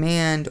chain of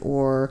command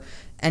or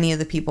any of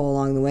the people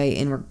along the way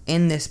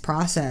in this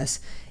process,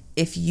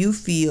 if you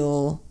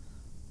feel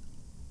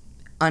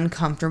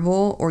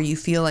uncomfortable or you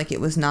feel like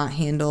it was not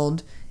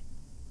handled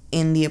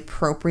in the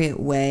appropriate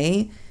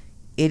way,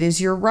 it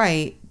is your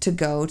right to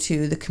go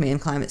to the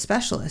command climate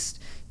specialist.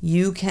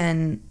 You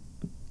can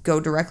go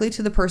directly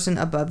to the person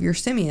above your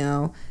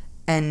simio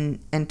and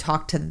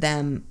talk to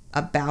them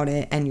about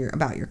it and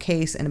about your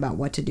case and about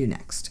what to do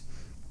next.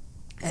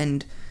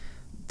 And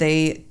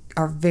they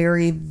are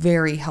very,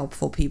 very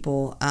helpful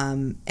people.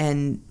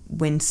 And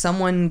when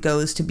someone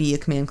goes to be a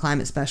command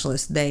climate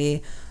specialist,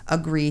 they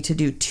agree to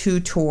do 2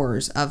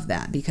 tours of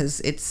that because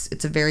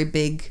it's a very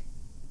big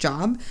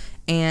job,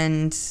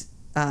 and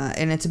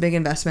it's a big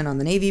investment on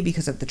the Navy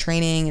because of the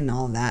training and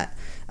all of that,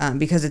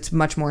 because it's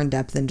much more in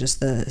depth than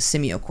just the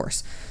simio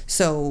course.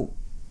 So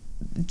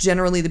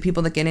generally the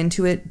people that get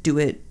into it do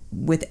it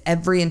with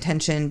every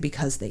intention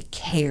because they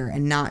care,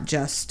 and not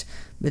just,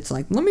 it's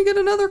like, let me get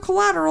another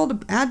collateral to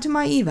add to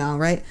my eval,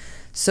 right?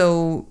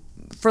 So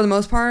for the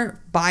most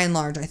part, by and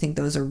large, I think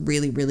those are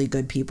really, really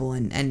good people,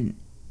 and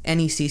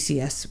any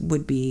CCS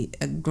would be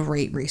a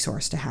great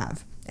resource to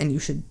have. And you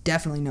should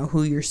definitely know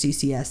who your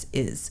CCS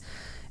is.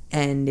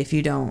 And if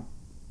you don't,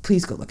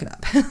 please go look it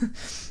up.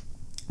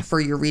 For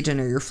your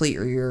region or your fleet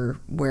or your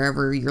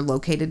wherever you're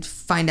located,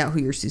 find out who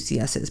your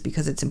CCS is,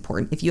 because it's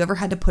important. If you ever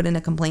had to put in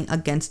a complaint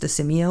against a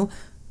simio,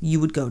 you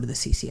would go to the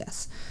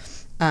CCS.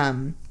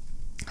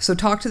 So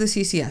talk to the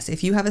CCS.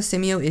 If you have a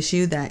simio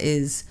issue that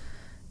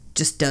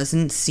just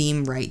doesn't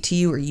seem right to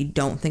you, or you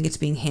don't think it's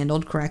being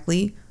handled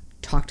correctly,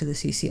 talk to the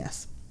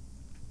CCS.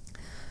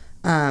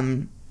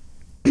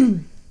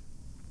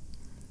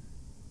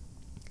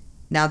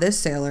 Now this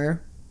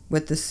sailor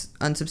with this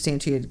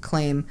unsubstantiated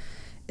claim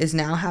is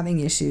now having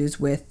issues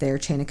with their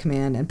chain of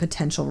command and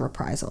potential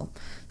reprisal.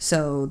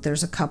 So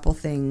there's a couple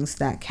things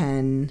that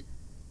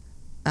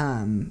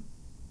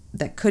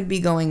could be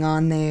going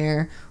on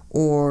there,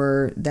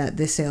 or that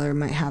this sailor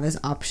might have as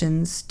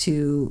options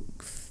to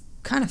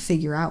kind of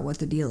figure out what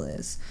the deal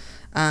is.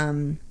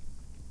 And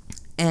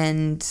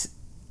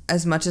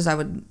as much as I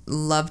would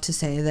love to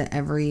say that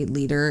every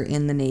leader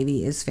in the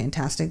Navy is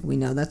fantastic, we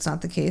know that's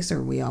not the case,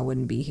 or we all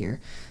wouldn't be here.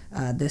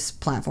 This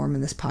platform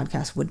and this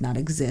podcast would not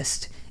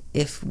exist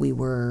if we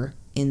were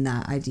in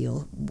that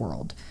ideal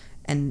world.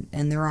 And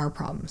there are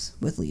problems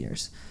with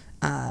leaders.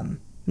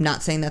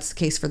 Not saying that's the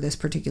case for this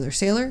particular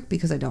sailor,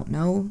 because I don't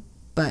know,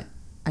 but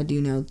I do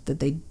know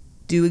that they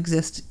do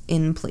exist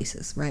in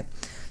places, right?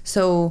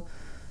 So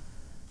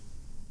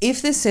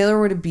if this sailor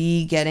were to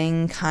be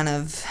getting kind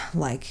of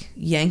like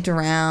yanked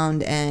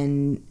around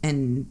and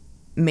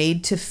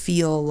made to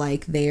feel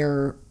like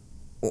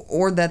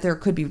or that there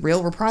could be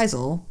real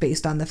reprisal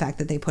based on the fact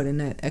that they put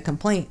in a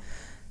complaint,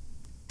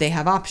 they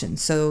have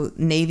options. So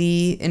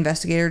Navy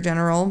Investigator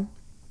General,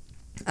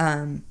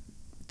 the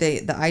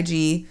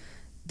IG,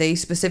 they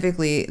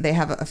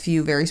have a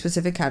few very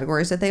specific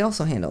categories that they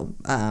also handle.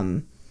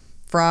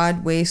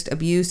 Fraud, waste,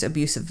 abuse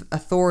of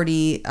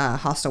authority,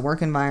 hostile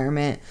work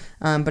environment,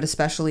 but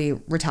especially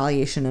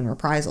retaliation and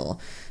reprisal.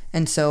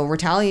 And so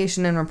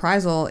retaliation and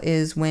reprisal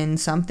is when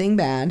something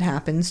bad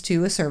happens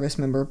to a service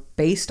member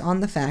based on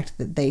the fact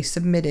that they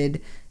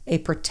submitted a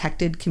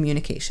protected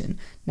communication.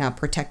 Now,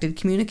 protected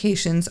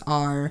communications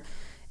are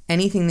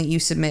anything that you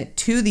submit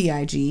to the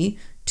IG,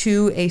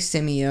 to a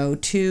simio,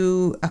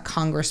 to a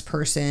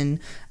congressperson,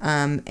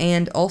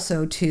 and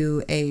also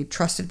to a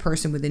trusted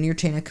person within your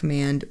chain of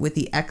command with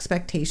the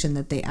expectation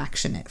that they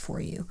action it for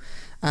you.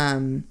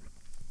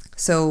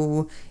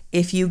 So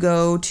if you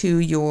go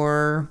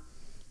to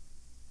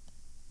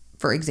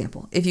for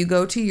example, if you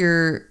go to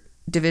your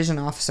division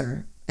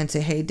officer and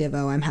say, hey,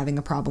 Divo, I'm having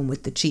a problem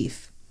with the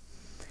chief.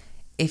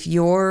 If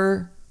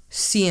your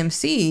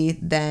CMC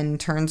then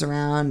turns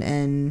around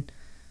and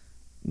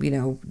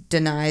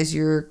denies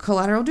your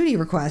collateral duty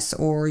requests,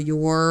 or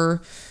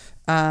your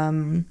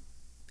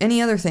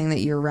any other thing that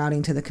you're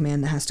routing to the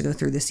command that has to go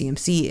through the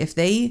CMC, if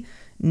they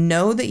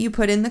know that you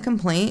put in the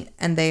complaint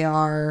and they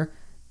are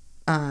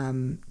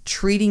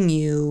treating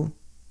you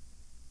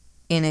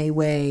in a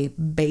way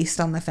based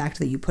on the fact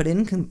that you put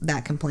in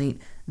that complaint,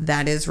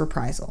 that is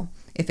reprisal.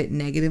 If it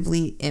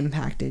negatively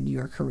impacted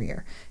your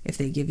career, if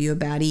they give you a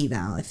bad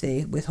eval, if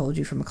they withhold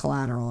you from a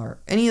collateral, or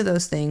any of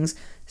those things,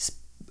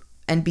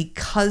 and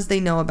because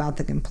they know about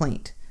the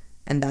complaint,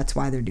 and that's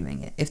why they're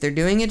doing it. If they're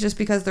doing it just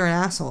because they're an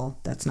asshole,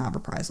 that's not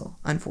reprisal,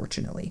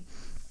 unfortunately.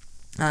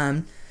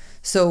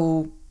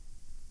 So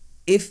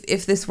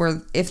if this were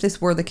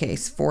the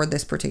case for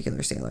this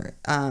particular sailor,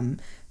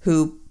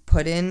 who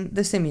put in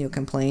the simio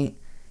complaint,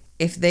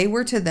 if they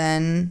were to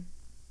then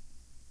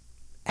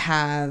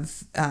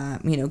have,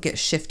 get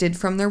shifted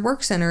from their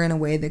work center in a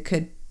way that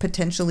could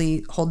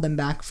potentially hold them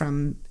back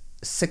from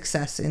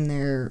success in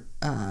their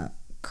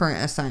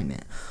current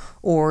assignment,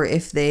 or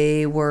if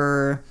they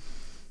were,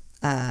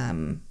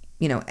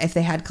 if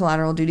they had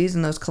collateral duties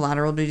and those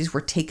collateral duties were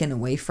taken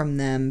away from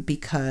them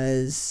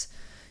because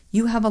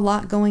you have a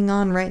lot going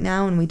on right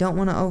now and we don't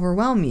want to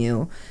overwhelm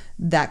you,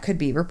 that could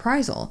be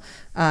reprisal.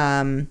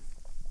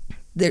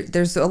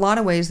 There's a lot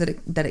of ways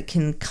that it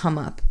can come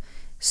up.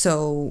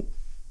 So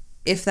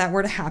if that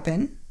were to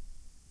happen,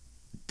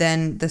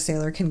 then the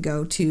sailor can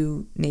go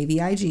to Navy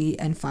IG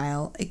and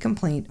file a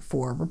complaint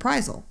for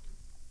reprisal.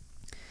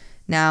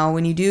 Now,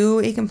 when you do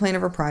a complaint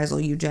of reprisal,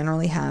 you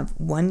generally have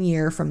 1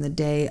 year from the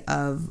day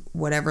of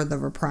whatever the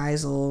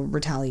reprisal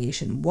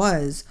retaliation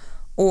was,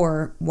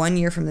 or 1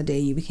 year from the day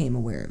you became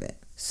aware of it.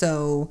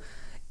 So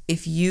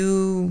if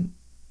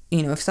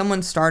if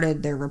someone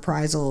started their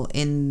reprisal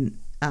in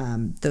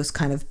those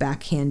kind of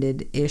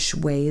backhanded-ish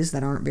ways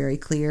that aren't very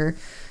clear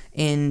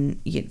in,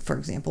 for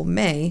example,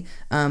 May,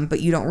 but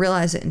you don't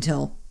realize it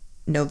until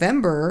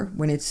November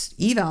when it's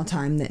eval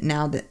time, that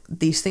now that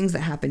these things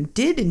that happened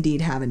did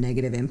indeed have a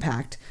negative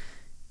impact,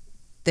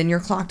 then your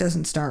clock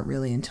doesn't start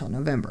really until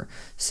November.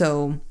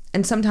 So,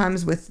 and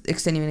sometimes with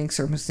extenuating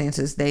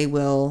circumstances, they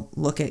will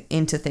look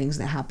into things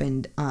that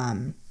happened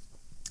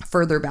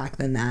further back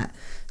than that.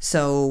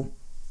 So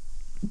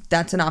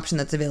that's an option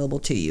that's available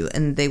to you,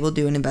 and they will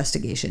do an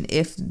investigation.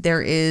 If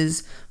there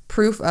is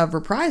proof of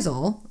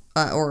reprisal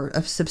or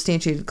a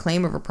substantiated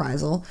claim of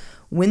reprisal,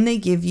 when they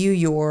give you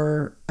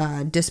your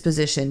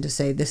disposition to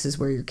say this is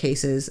where your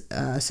case is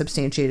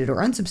substantiated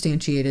or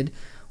unsubstantiated,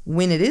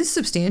 when it is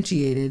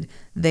substantiated,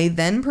 they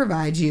then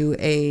provide you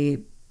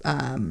the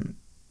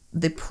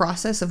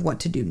process of what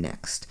to do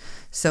next.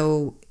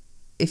 So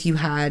if you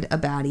had a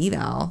bad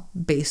eval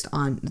based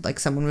on, like,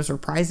 someone was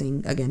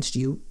reprising against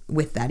you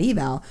with that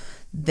eval,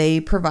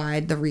 they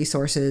provide the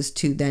resources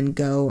to then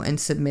go and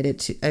submit it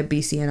to a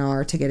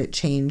BCNR to get it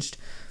changed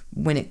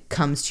when it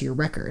comes to your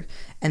record.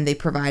 And they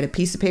provide a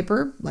piece of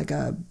paper, like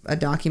a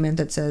document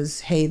that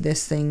says, hey,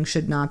 this thing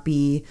should not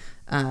be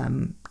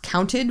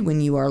counted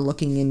when you are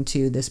looking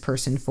into this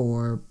person,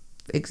 for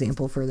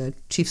example, for the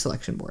chief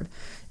selection board.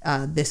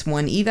 This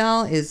one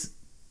eval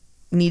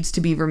needs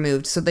to be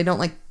removed. So they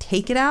don't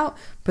take it out,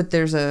 but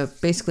there's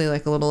basically a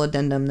little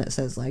addendum that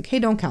says hey,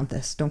 don't count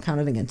this, don't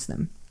count it against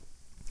them.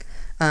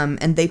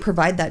 And they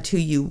provide that to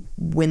you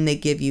when they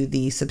give you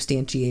the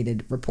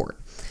substantiated report.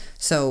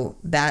 So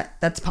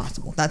that's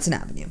possible. That's an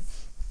avenue.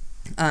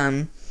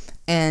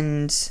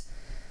 And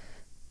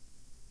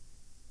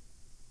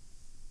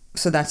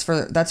so that's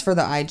for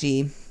the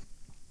IG.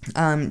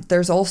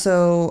 There's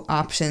also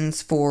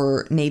options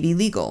for Navy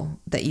legal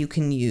that you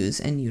can use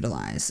and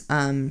utilize.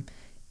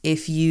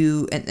 If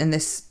you, and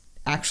this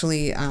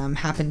actually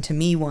happened to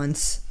me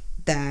once,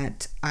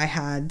 that I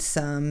had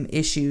some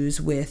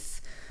issues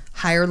with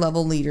higher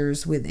level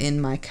leaders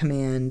within my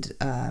command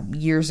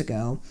years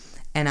ago,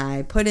 and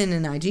I put in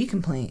an IG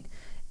complaint,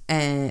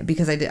 and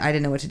because I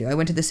didn't know what to do. I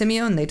went to the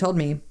Simeo and they told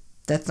me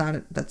that's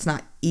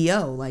not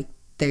EO,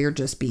 they're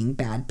just being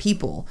bad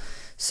people.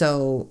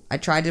 So I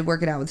tried to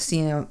work it out with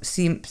Simeo,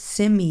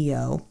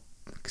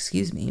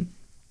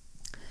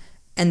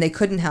 and they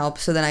couldn't help.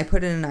 So then I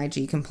put in an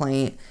IG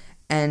complaint,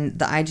 and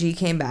the IG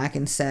came back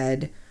and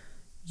said,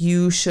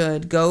 you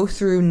should go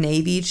through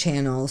Navy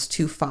channels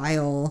to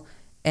file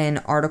an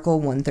Article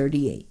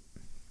 138.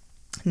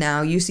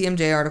 Now,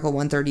 UCMJ Article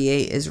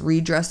 138 is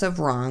redress of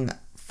wrong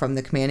from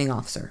the commanding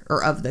officer,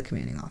 or of the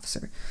commanding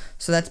officer.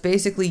 So that's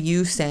basically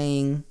you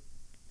saying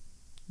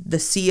the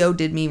CO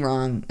did me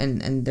wrong,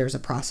 and there's a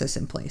process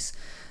in place.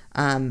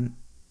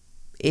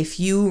 If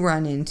you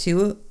run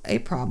into a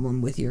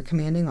problem with your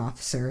commanding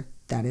officer,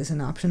 that is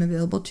an option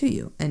available to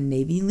you, and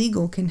Navy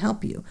Legal can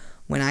help you.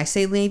 When I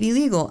say Navy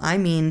Legal, I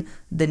mean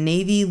the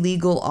Navy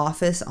legal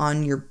office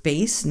on your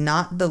base,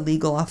 not the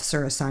legal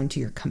officer assigned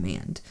to your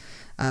command.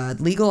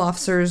 Legal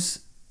officers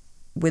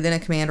within a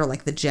command, or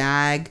like the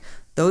JAG,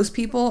 those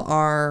people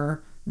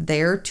are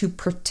there to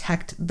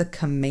protect the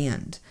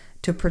command,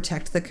 to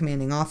protect the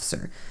commanding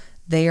officer.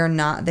 They are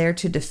not there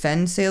to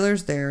defend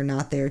sailors. They are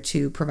not there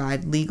to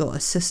provide legal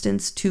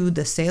assistance to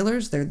the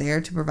sailors. They're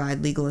there to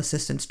provide legal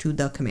assistance to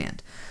the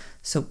command.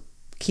 So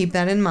keep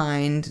that in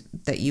mind,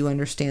 that you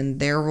understand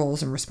their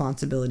roles and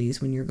responsibilities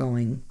when you're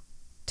going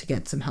to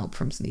get some help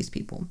from these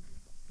people.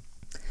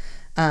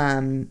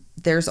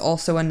 There's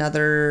also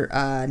another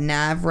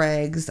NAV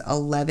Regs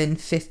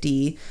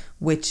 1150,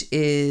 which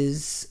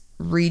is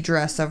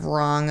redress of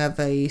wrong of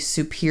a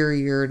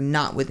superior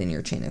not within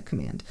your chain of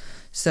command.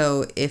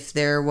 So if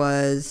there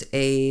was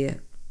any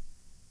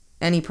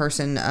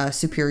person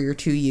superior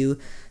to you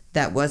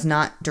that was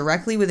not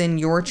directly within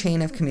your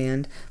chain of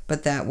command,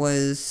 but that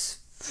was,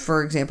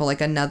 for example,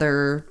 like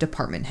another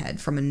department head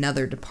from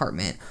another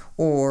department,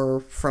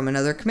 or from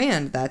another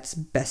command that's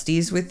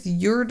besties with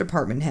your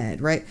department head,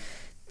 right?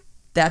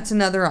 That's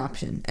another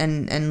option,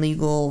 and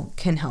legal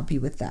can help you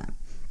with that.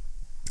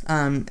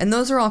 And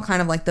those are all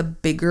kind of like the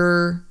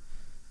bigger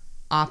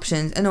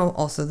options, and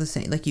also the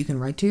same, like you can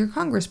write to your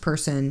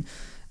congressperson.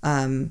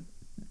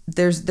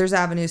 There's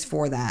avenues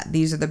for that.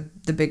 These are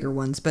the bigger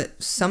ones,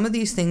 but some of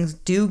these things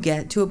do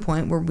get to a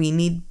point where we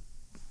need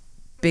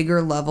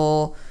bigger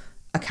level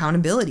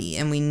accountability,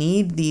 and we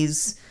need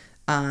these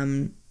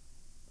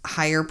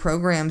higher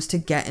programs to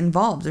get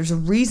involved. There's a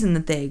reason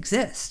that they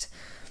exist.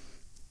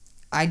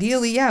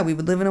 Ideally, yeah, we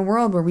would live in a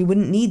world where we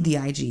wouldn't need the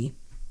IG.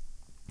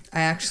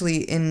 I actually,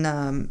 in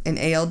an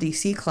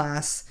ALDC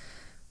class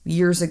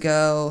years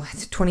ago,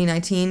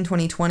 2019,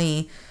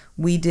 2020,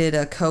 we did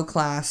a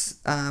co-class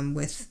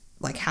with,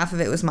 like, half of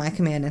it was my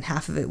command and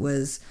half of it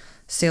was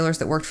sailors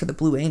that worked for the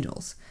Blue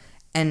Angels.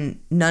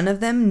 And none of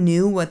them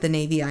knew what the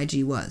Navy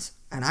IG was.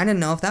 And I didn't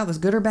know if that was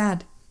good or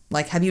bad.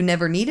 Like, have you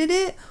never needed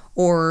it?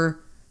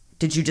 Or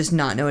did you just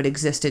not know it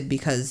existed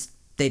because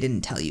they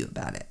didn't tell you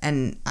about it?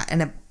 And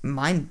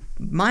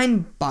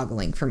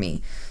mind-boggling for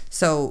me.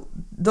 So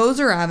those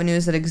are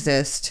avenues that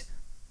exist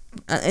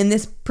in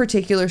this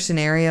particular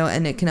scenario,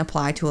 and it can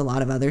apply to a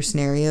lot of other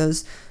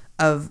scenarios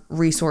of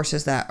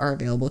resources that are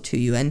available to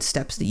you and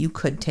steps that you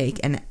could take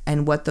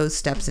and what those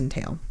steps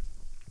entail.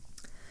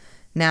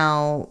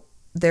 Now,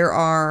 there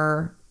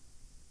are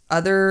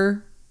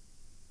other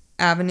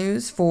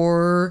avenues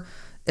for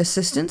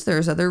assistance.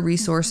 There's other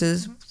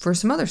resources for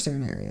some other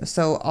scenarios.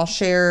 So I'll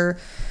share,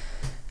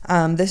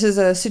 this is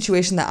a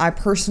situation that I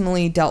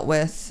personally dealt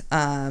with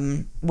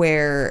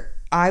where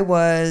I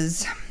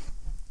was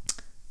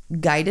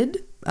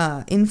guided,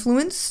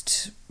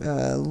 influenced,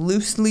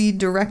 loosely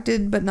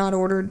directed, but not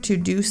ordered to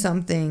do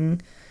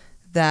something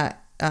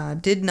that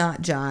did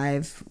not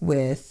jive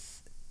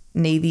with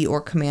Navy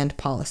or command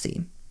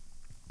policy.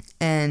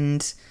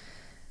 And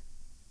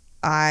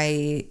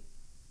I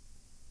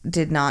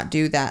did not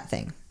do that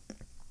thing.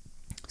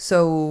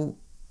 So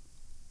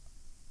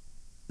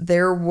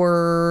there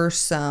were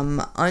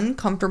some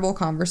uncomfortable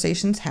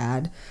conversations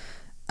had,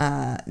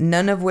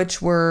 none of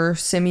which were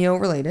semio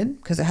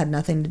related because it had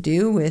nothing to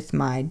do with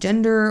my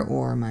gender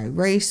or my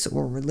race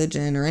or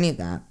religion or any of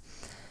that.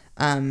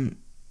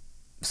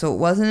 So it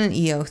wasn't an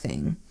EO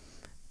thing.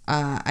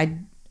 I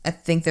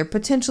think there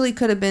potentially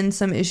could have been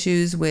some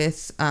issues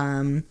with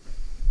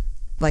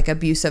like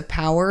abuse of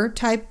power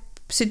type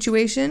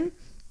situation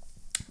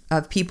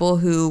of people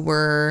who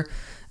were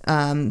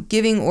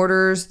giving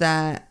orders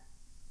that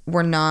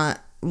were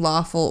not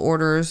lawful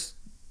orders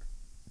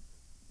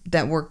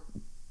that were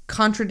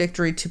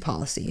contradictory to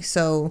policy.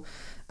 So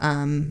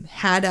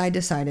had I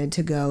decided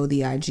to go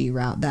the IG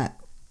route, that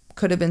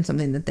could have been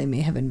something that they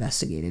may have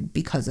investigated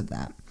because of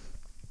that.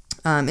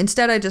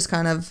 Instead, I just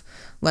kind of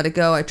let it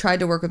go. I tried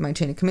to work with my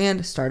chain of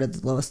command, started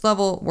at the lowest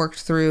level, worked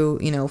through,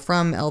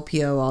 from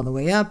LPO all the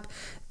way up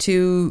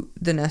to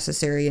the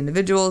necessary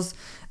individuals.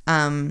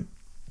 And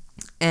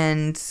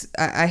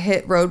I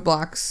hit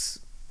roadblocks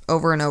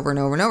over and over and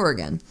over and over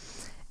again.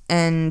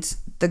 And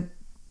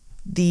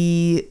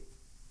the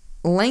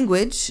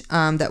language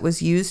that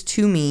was used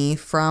to me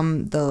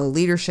from the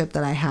leadership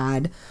that I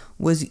had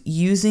was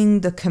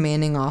using the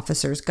commanding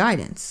officer's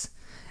guidance.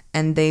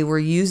 And they were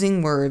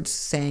using words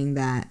saying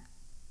that,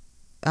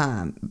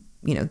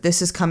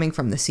 this is coming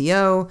from the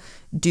CO,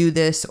 do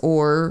this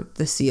or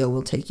the CO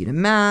will take you to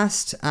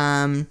mast,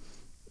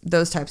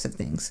 those types of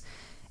things.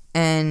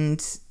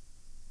 And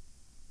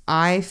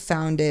I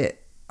found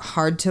it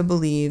hard to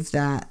believe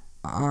that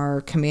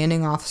our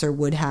commanding officer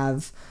would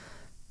have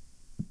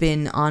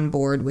been on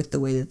board with the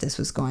way that this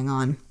was going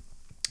on,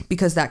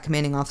 because that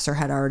commanding officer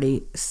had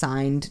already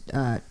signed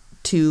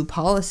 2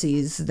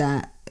 policies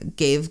that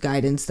gave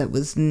guidance that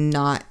was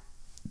not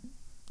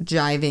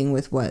jiving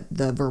with what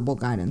the verbal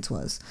guidance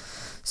was.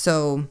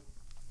 So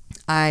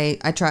I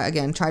tried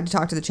to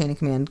talk to the chain of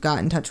command, got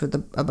in touch with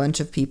a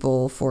bunch of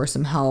people for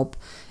some help,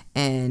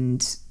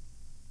 and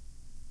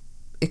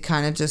it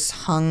kind of just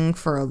hung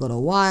for a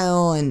little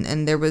while,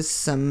 and there was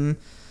some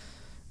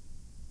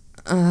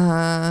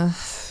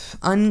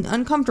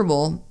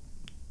uncomfortable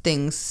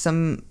things,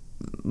 some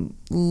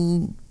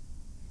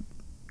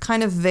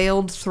kind of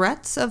veiled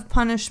threats of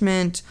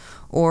punishment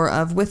or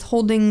of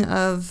withholding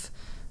of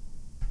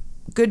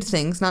good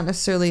things, not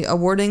necessarily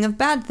awarding of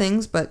bad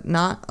things, but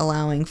not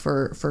allowing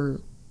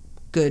for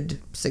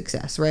good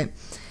success, right?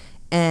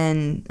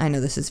 And I know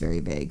this is very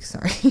vague,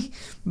 sorry,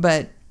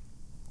 but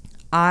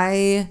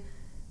I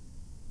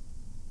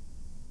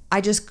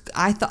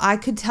thought I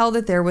could tell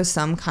that there was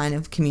some kind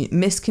of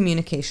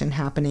miscommunication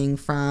happening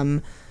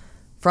from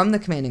the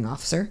commanding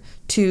officer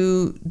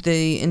to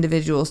the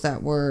individuals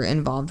that were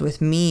involved with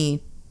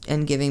me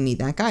and giving me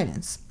that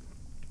guidance.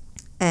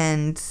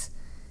 And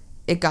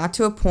it got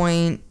to a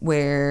point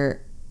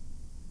where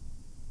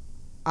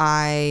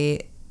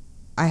I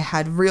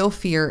had real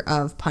fear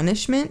of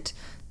punishment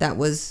that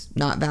was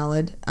not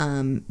valid,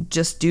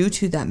 just due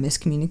to that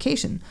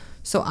miscommunication.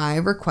 So I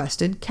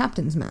requested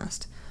captain's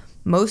mast.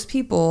 Most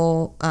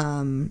people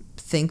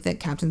think that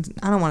captain's,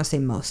 I don't want to say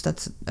most,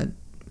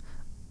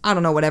 I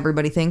don't know what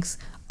everybody thinks.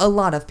 A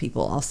lot of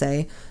people, I'll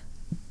say,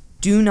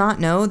 do not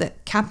know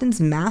that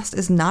captain's mast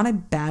is not a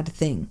bad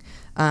thing.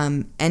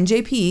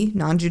 NJP,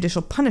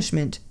 non-judicial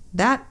punishment,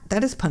 that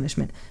is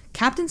punishment.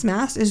 Captain's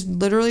mast is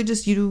literally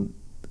just you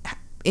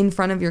in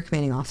front of your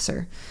commanding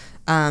officer.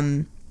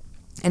 And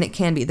it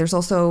can be. There's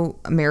also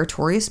a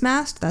meritorious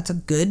mast. That's a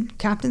good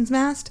captain's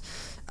mast.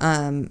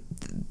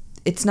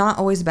 It's not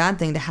always a bad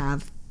thing to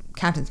have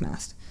captain's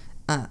mast.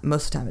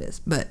 Most of the time it is,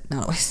 but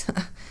not always.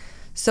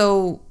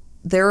 So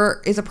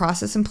there is a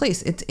process in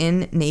place. It's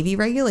in Navy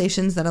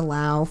regulations that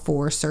allow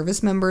for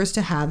service members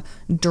to have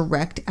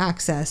direct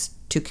access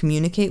to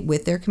communicate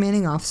with their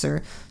commanding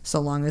officer, so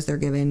long as they're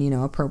given,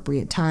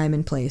 appropriate time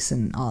and place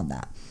and all of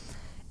that.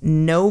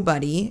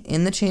 Nobody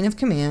in the chain of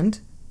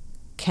command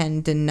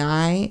can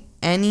deny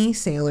any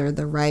sailor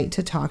the right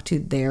to talk to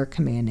their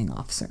commanding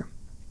officer.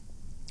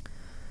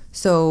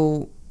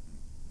 So,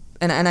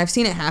 and I've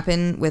seen it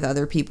happen with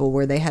other people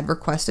where they had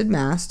requested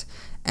mast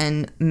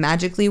and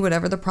magically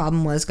whatever the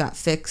problem was got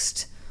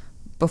fixed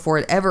before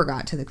it ever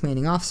got to the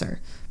commanding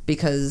officer,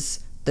 because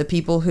the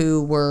people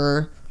who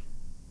were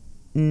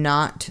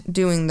not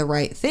doing the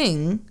right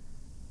thing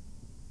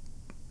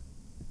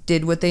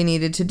did what they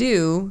needed to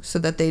do so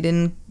that they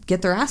didn't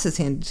get their asses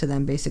handed to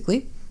them,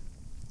 basically.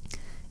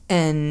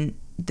 And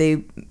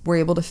they were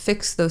able to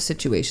fix those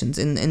situations.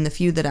 In the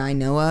few that I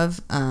know of,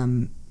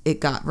 it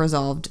got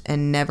resolved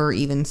and never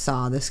even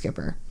saw the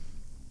skipper.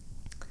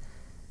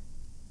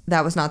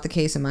 That was not the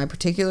case in my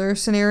particular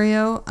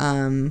scenario.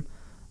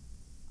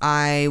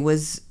 I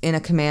was in a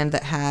command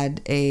that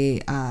had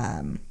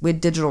with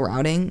digital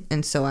routing,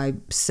 and so I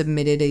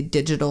submitted a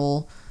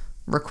digital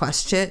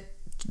request sheet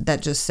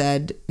that just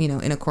said,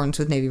 in accordance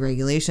with Navy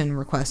regulation,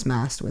 request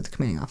mast with the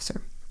commanding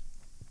officer.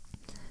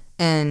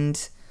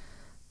 And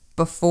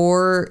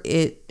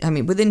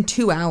within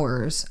 2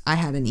 hours, I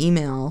had an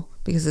email,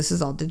 because this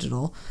is all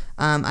digital.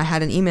 I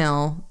had an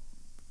email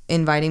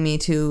inviting me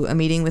to a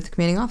meeting with the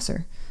commanding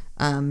officer.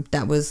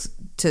 That was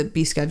to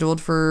be scheduled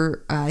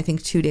for, I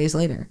think, 2 days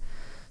later.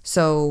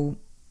 So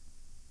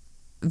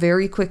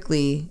very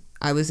quickly,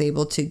 I was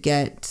able to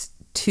get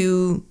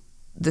to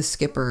the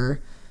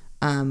skipper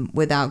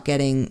without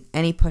getting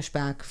any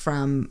pushback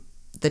from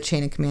the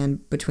chain of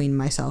command between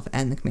myself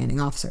and the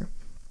commanding officer.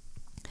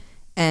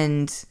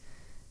 And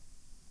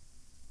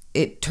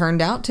it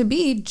turned out to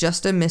be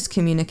just a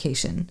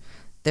miscommunication.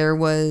 There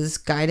was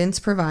guidance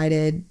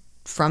provided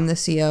from the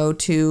CO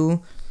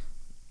to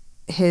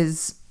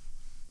his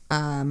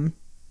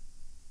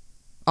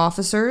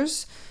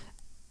officers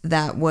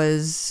that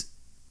was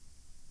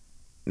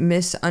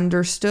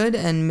misunderstood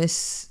and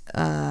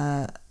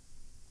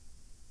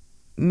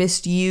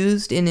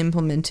misused in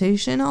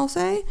implementation, I'll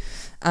say.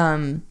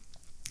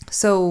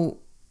 So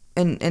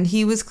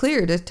he was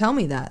clear to tell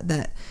me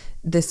that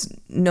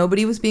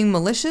nobody was being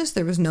malicious.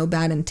 There was no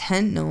bad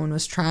intent. No one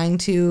was trying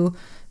to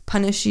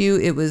punish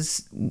you.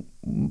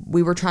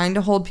 We were trying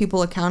to hold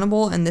people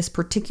accountable. In this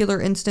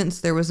particular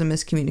instance, there was a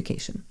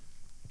miscommunication.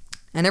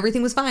 And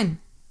everything was fine.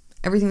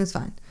 Everything was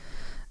fine.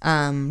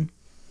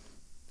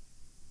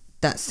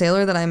 That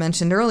sailor that I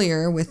mentioned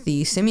earlier with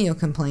the Simeo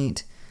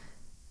complaint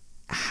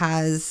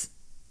has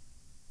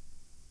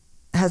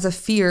a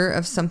fear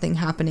of something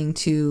happening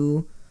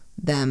to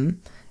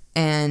them,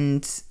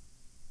 and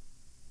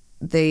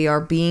they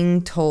are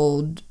being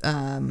told,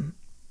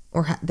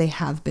 they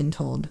have been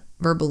told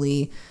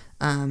verbally,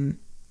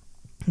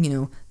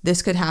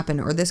 this could happen,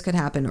 or this could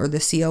happen, or the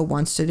CO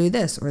wants to do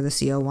this, or the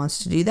CO wants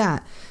to do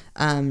that.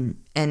 And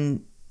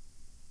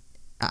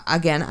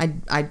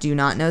again, I do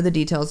not know the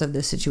details of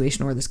this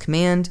situation or this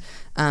command,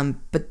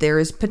 but there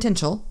is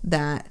potential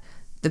that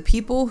the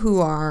people who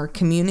are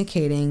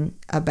communicating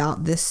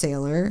about this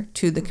sailor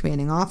to the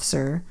commanding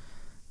officer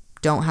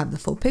don't have the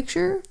full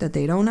picture, that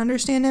they don't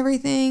understand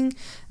everything,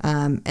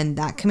 and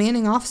that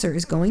commanding officer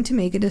is going to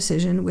make a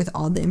decision with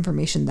all the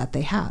information that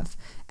they have.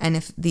 And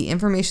if the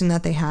information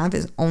that they have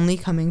is only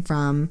coming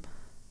from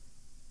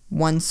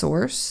one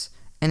source,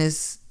 and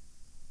this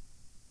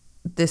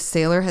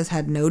sailor has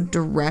had no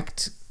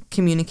direct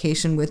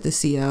communication with the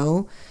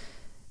CO,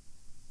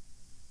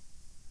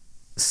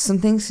 some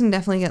things can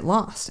definitely get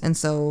lost. And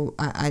so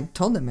I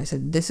told them, I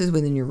said, this is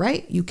within your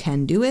right. You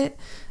can do it.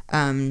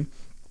 And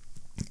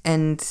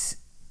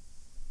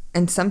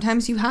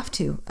sometimes you have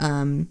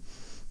to.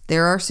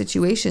 There are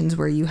situations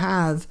where you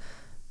have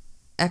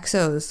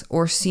XOs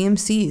or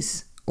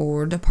CMCs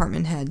or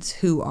department heads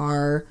who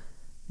are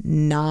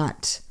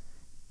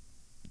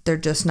they're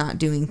just not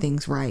doing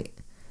things right.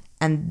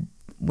 And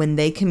when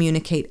they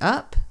communicate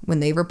up, when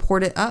they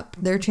report it up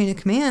their chain of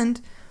command,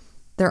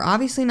 they're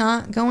obviously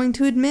not going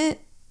to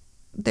admit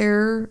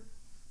their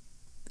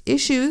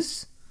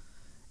issues.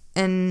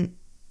 And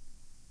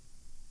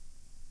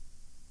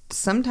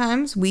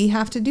sometimes we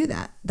have to do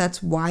that.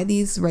 That's why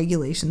these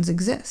regulations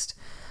exist.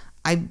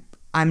 I'm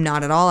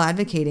not at all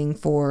advocating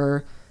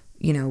for,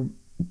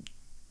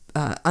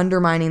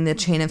 undermining the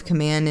chain of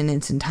command in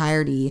its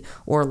entirety,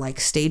 or like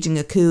staging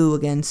a coup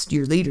against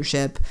your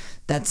leadership.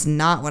 That's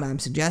not what I'm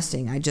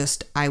suggesting. I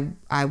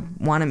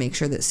want to make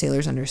sure that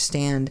sailors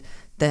understand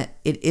that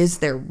it is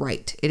their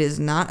right. It is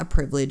not a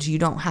privilege. You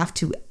don't have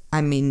to,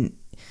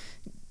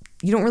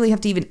 you don't really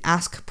have to even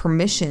ask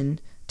permission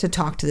to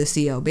talk to the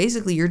CO.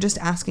 Basically, you're just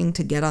asking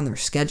to get on their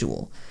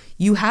schedule.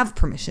 You have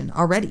permission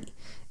already.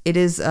 It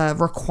is a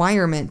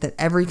requirement that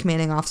every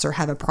commanding officer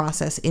have a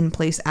process in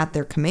place at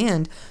their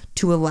command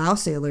to allow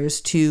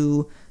sailors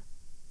to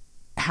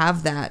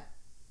have that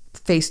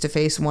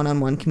face-to-face,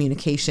 one-on-one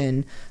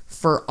communication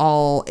for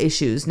all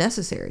issues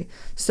necessary.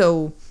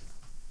 So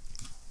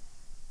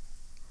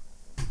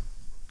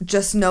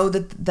just know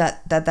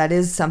that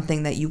is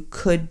something that you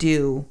could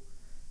do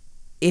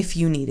if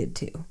you needed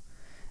to,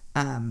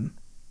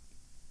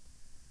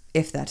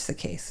 if that's the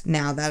case.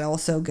 Now, that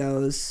also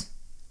goes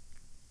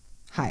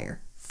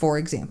higher. For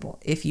example,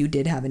 if you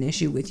did have an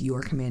issue with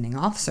your commanding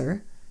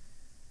officer,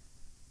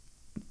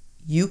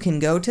 you can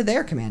go to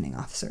their commanding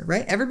officer,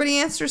 right? Everybody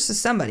answers to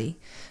somebody.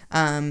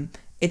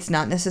 It's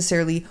not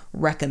necessarily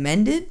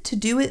recommended to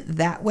do it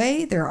that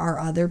way. There are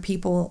other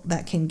people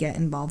that can get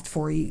involved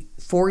for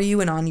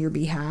you and on your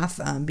behalf,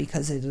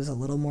 because it is a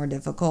little more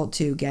difficult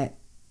to get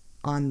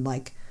on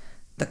like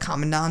the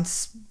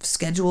commandant's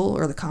schedule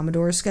or the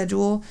commodore's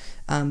schedule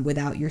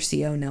without your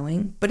CO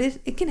knowing. But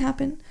it can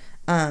happen.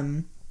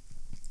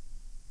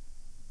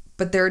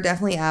 But there are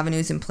definitely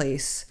avenues in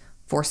place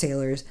for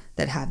sailors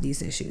that have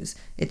these issues.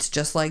 It's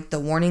just like the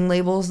warning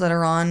labels that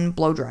are on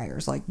blow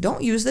dryers. Like,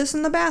 don't use this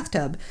in the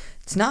bathtub.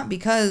 It's not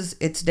because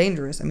it's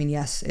dangerous. I mean,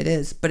 yes, it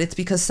is. But it's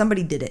because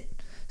somebody did it.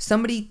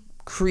 Somebody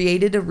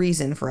created a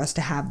reason for us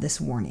to have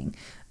this warning.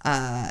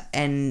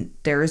 And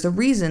there is a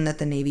reason that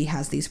the Navy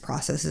has these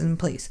processes in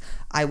place.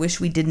 I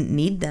wish we didn't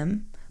need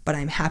them, but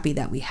I'm happy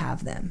that we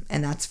have them.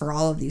 And that's for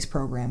all of these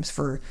programs,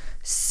 for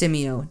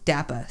SIMEO,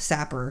 DAPA,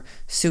 SAPR,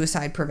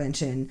 suicide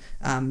prevention,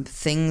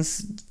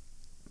 things,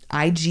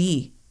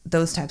 IG,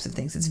 those types of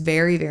things. It's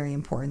very, very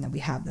important that we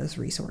have those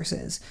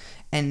resources.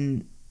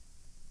 And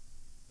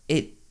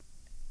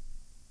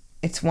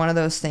it's one of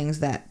those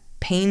things that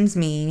pains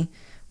me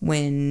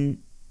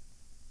when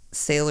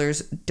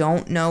sailors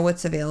don't know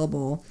what's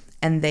available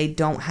and they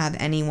don't have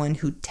anyone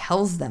who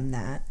tells them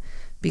that,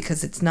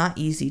 because it's not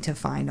easy to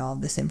find all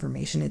of this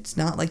information. It's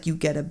not like you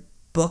get a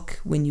book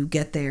when you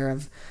get there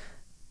of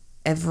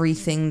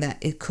everything that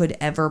it could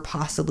ever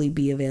possibly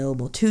be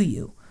available to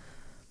you.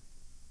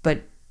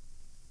 But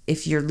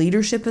if your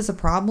leadership is a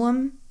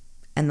problem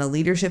and the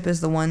leadership is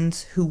the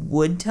ones who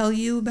would tell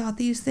you about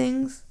these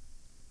things,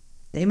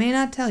 they may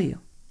not tell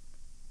you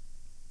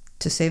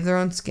to save their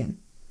own skin,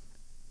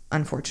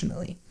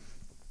 unfortunately.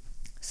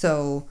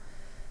 So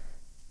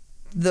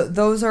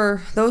those are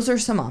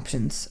some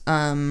options.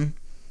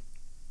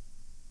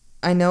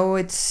 I know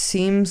it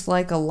seems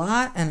like a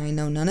lot, and I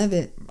know none of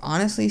it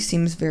honestly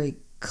seems very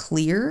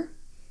clear,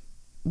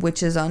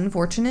 which is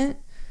unfortunate,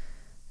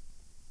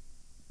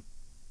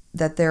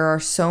 that there are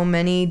so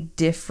many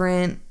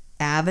different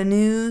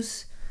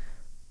avenues,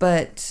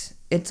 but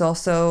it's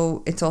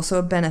also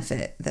a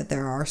benefit that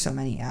there are so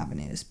many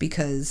avenues,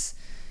 because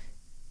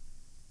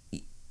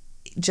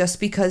just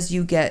because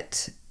you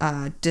get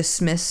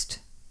dismissed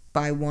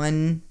by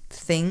one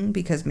thing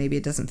because maybe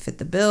it doesn't fit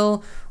the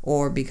bill,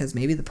 or because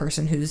maybe the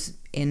person who's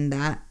in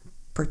that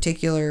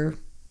particular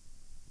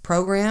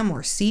program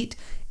or seat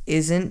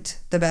isn't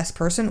the best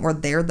person, or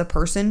they're the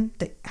person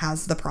that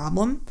has the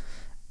problem,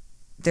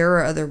 there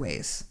are other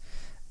ways.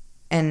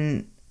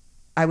 And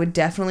I would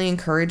definitely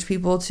encourage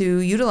people to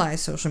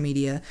utilize social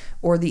media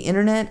or the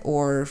internet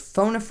or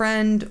phone a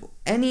friend,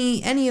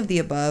 any of the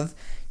above,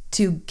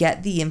 to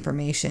get the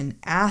information.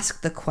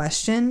 Ask the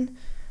question.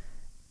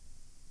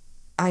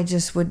 I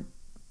just would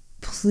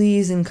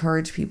please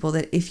encourage people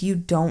that if you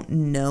don't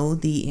know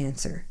the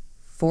answer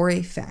for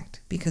a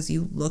fact, because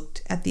you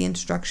looked at the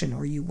instruction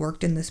or you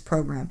worked in this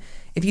program,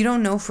 if you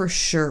don't know for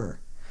sure,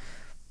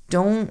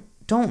 don't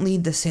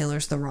lead the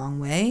sailors the wrong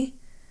way.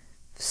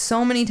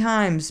 So many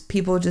times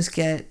people just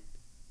get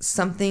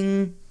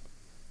something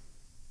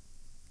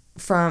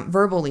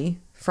verbally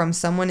from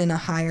someone in a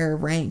higher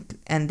rank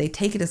and they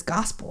take it as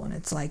gospel, and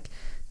it's like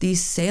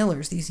these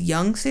sailors, these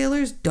young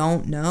sailors,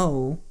 don't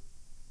know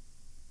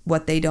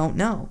what they don't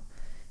know.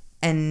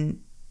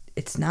 And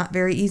it's not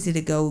very easy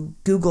to go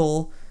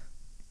Google,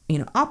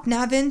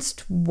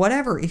 opnavinst,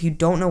 whatever, if you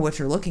don't know what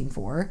you're looking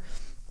for.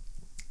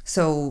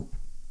 So,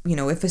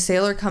 if a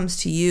sailor comes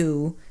to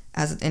you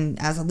as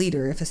a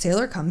leader, if a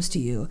sailor comes to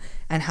you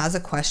and has a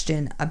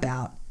question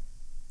about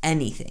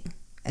anything,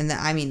 and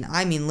I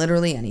mean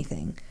literally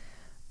anything,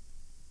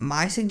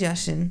 my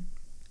suggestion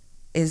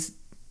is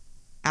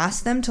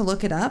ask them to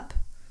look it up,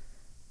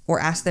 or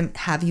ask them,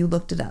 have you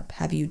looked it up?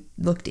 Have you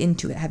looked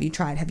into it? Have you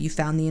tried? Have you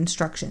found the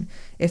instruction?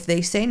 If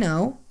they say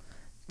no,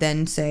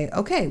 then say,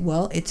 okay,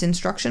 well, it's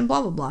instruction,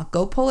 blah, blah, blah.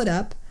 Go pull it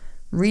up,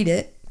 read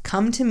it,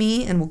 come to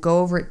me, and we'll go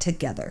over it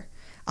together.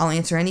 I'll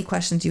answer any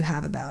questions you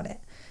have about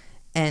it.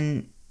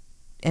 And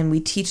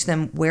we teach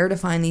them where to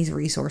find these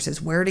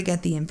resources, where to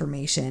get the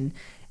information,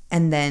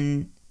 and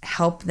then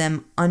help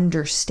them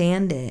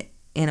understand it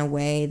in a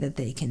way that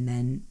they can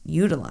then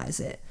utilize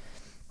it.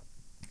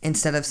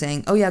 Instead of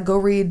saying, oh yeah, go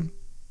read,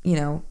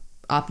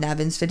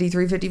 Opnavins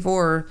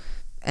 5354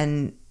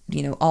 and,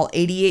 all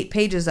 88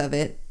 pages of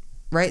it,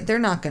 right? They're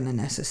not going to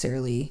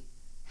necessarily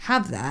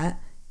have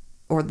that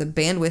or the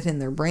bandwidth in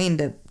their brain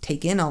to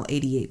take in all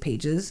 88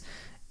 pages.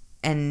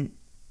 And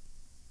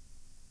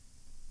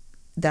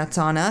that's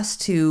on us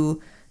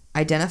to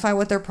identify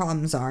what their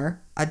problems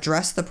are,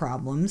 address the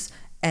problems,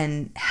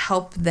 and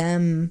help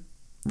them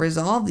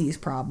resolve these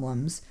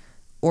problems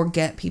or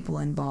get people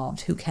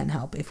involved who can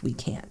help if we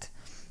can't.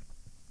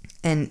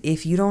 And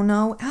if you don't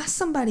know, ask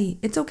somebody.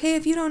 It's okay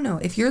if you don't know.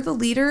 If you're the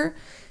leader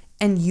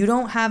and you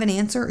don't have an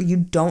answer or you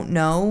don't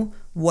know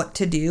what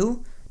to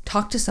do,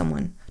 talk to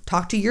someone.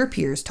 Talk to your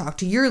peers. Talk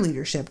to your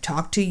leadership.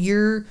 Talk to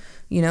your,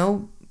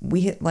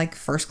 we hit like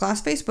first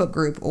class Facebook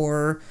group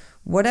or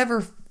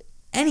whatever,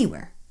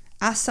 anywhere.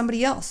 Ask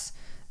somebody else.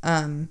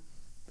 And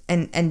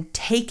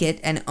take it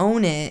and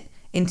own it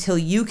until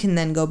you can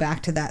then go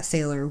back to that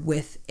sailor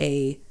with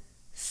a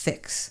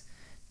fix.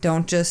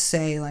 Don't just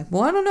say like,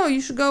 well, I don't know,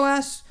 you should go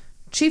ask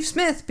Chief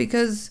Smith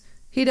because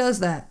he does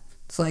that.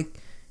 It's like,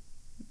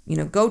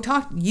 go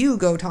talk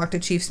to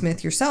Chief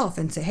Smith yourself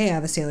and say, hey, I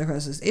have a sailor who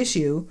has this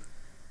issue.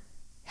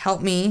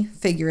 Help me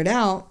figure it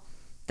out.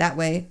 That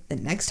way, the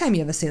next time you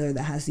have a sailor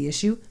that has the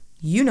issue,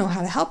 you know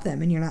how to help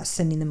them and you're not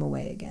sending them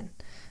away again.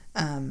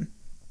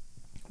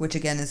 Which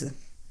again is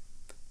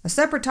a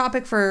separate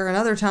topic for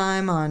another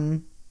time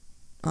on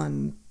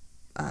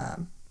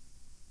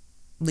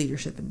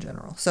leadership in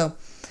general. So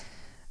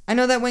I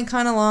know that went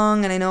kind of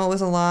long and I know it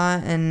was a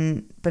lot,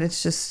 but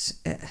it's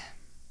just,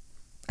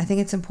 I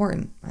think it's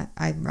important.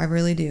 I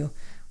really do.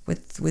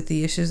 With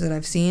the issues that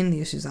I've seen,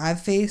 the issues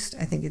I've faced,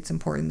 I think it's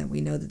important that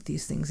we know that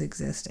these things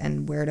exist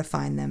and where to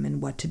find them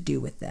and what to do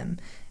with them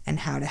and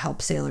how to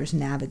help sailors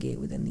navigate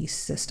within these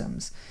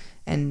systems.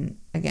 And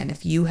again,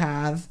 if you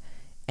have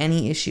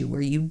any issue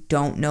where you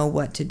don't know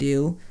what to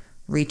do,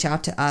 reach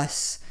out to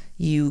us.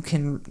 You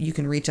can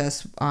reach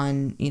us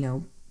on,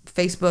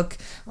 Facebook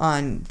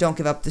on Don't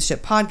Give Up the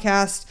Ship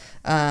podcast.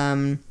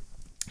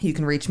 You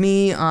can reach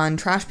me on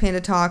Trash Panda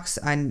Talks.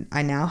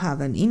 I now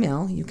have an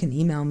email. You can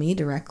email me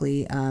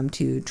directly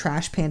to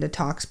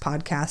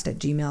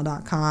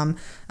trashpandatalkspodcast@gmail.com.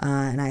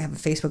 And I have a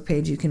Facebook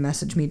page. You can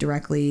message me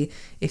directly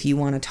if you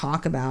want to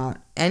talk about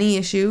any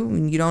issue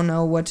and you don't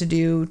know what to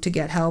do to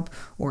get help,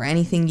 or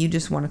anything you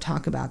just want to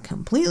talk about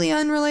completely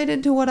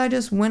unrelated to what I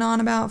just went on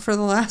about for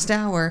the last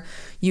hour.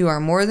 You are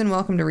more than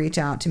welcome to reach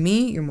out to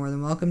me. You're more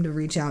than welcome to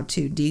reach out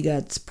to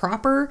D-Guts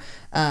proper.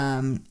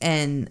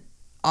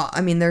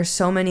 There's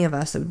so many of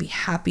us that would be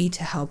happy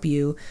to help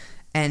you,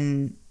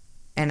 and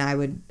I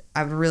would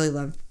really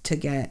love to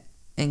get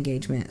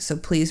engagement. So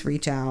please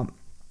reach out,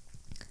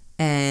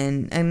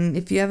 and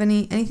if you have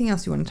anything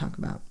else you want to talk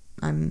about,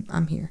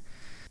 I'm here.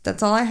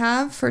 That's all I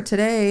have for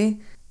today.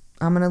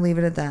 I'm gonna leave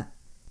it at that.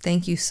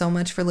 Thank you so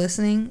much for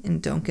listening,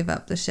 and don't give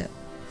up the ship.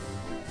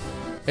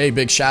 Hey,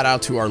 big shout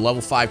out to our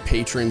level 5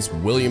 patrons,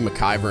 William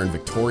McIver and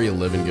Victoria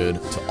Livingood,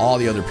 to all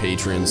the other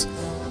patrons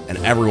and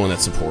everyone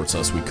that supports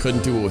us. We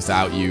couldn't do it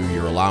without you.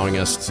 You're allowing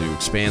us to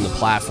expand the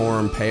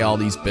platform, pay all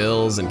these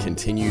bills, and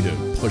continue to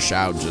push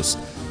out just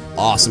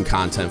awesome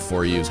content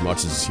for you as much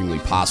as is humanly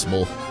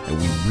possible. And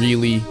we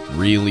really,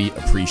 really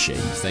appreciate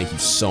you. Thank you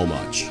so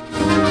much.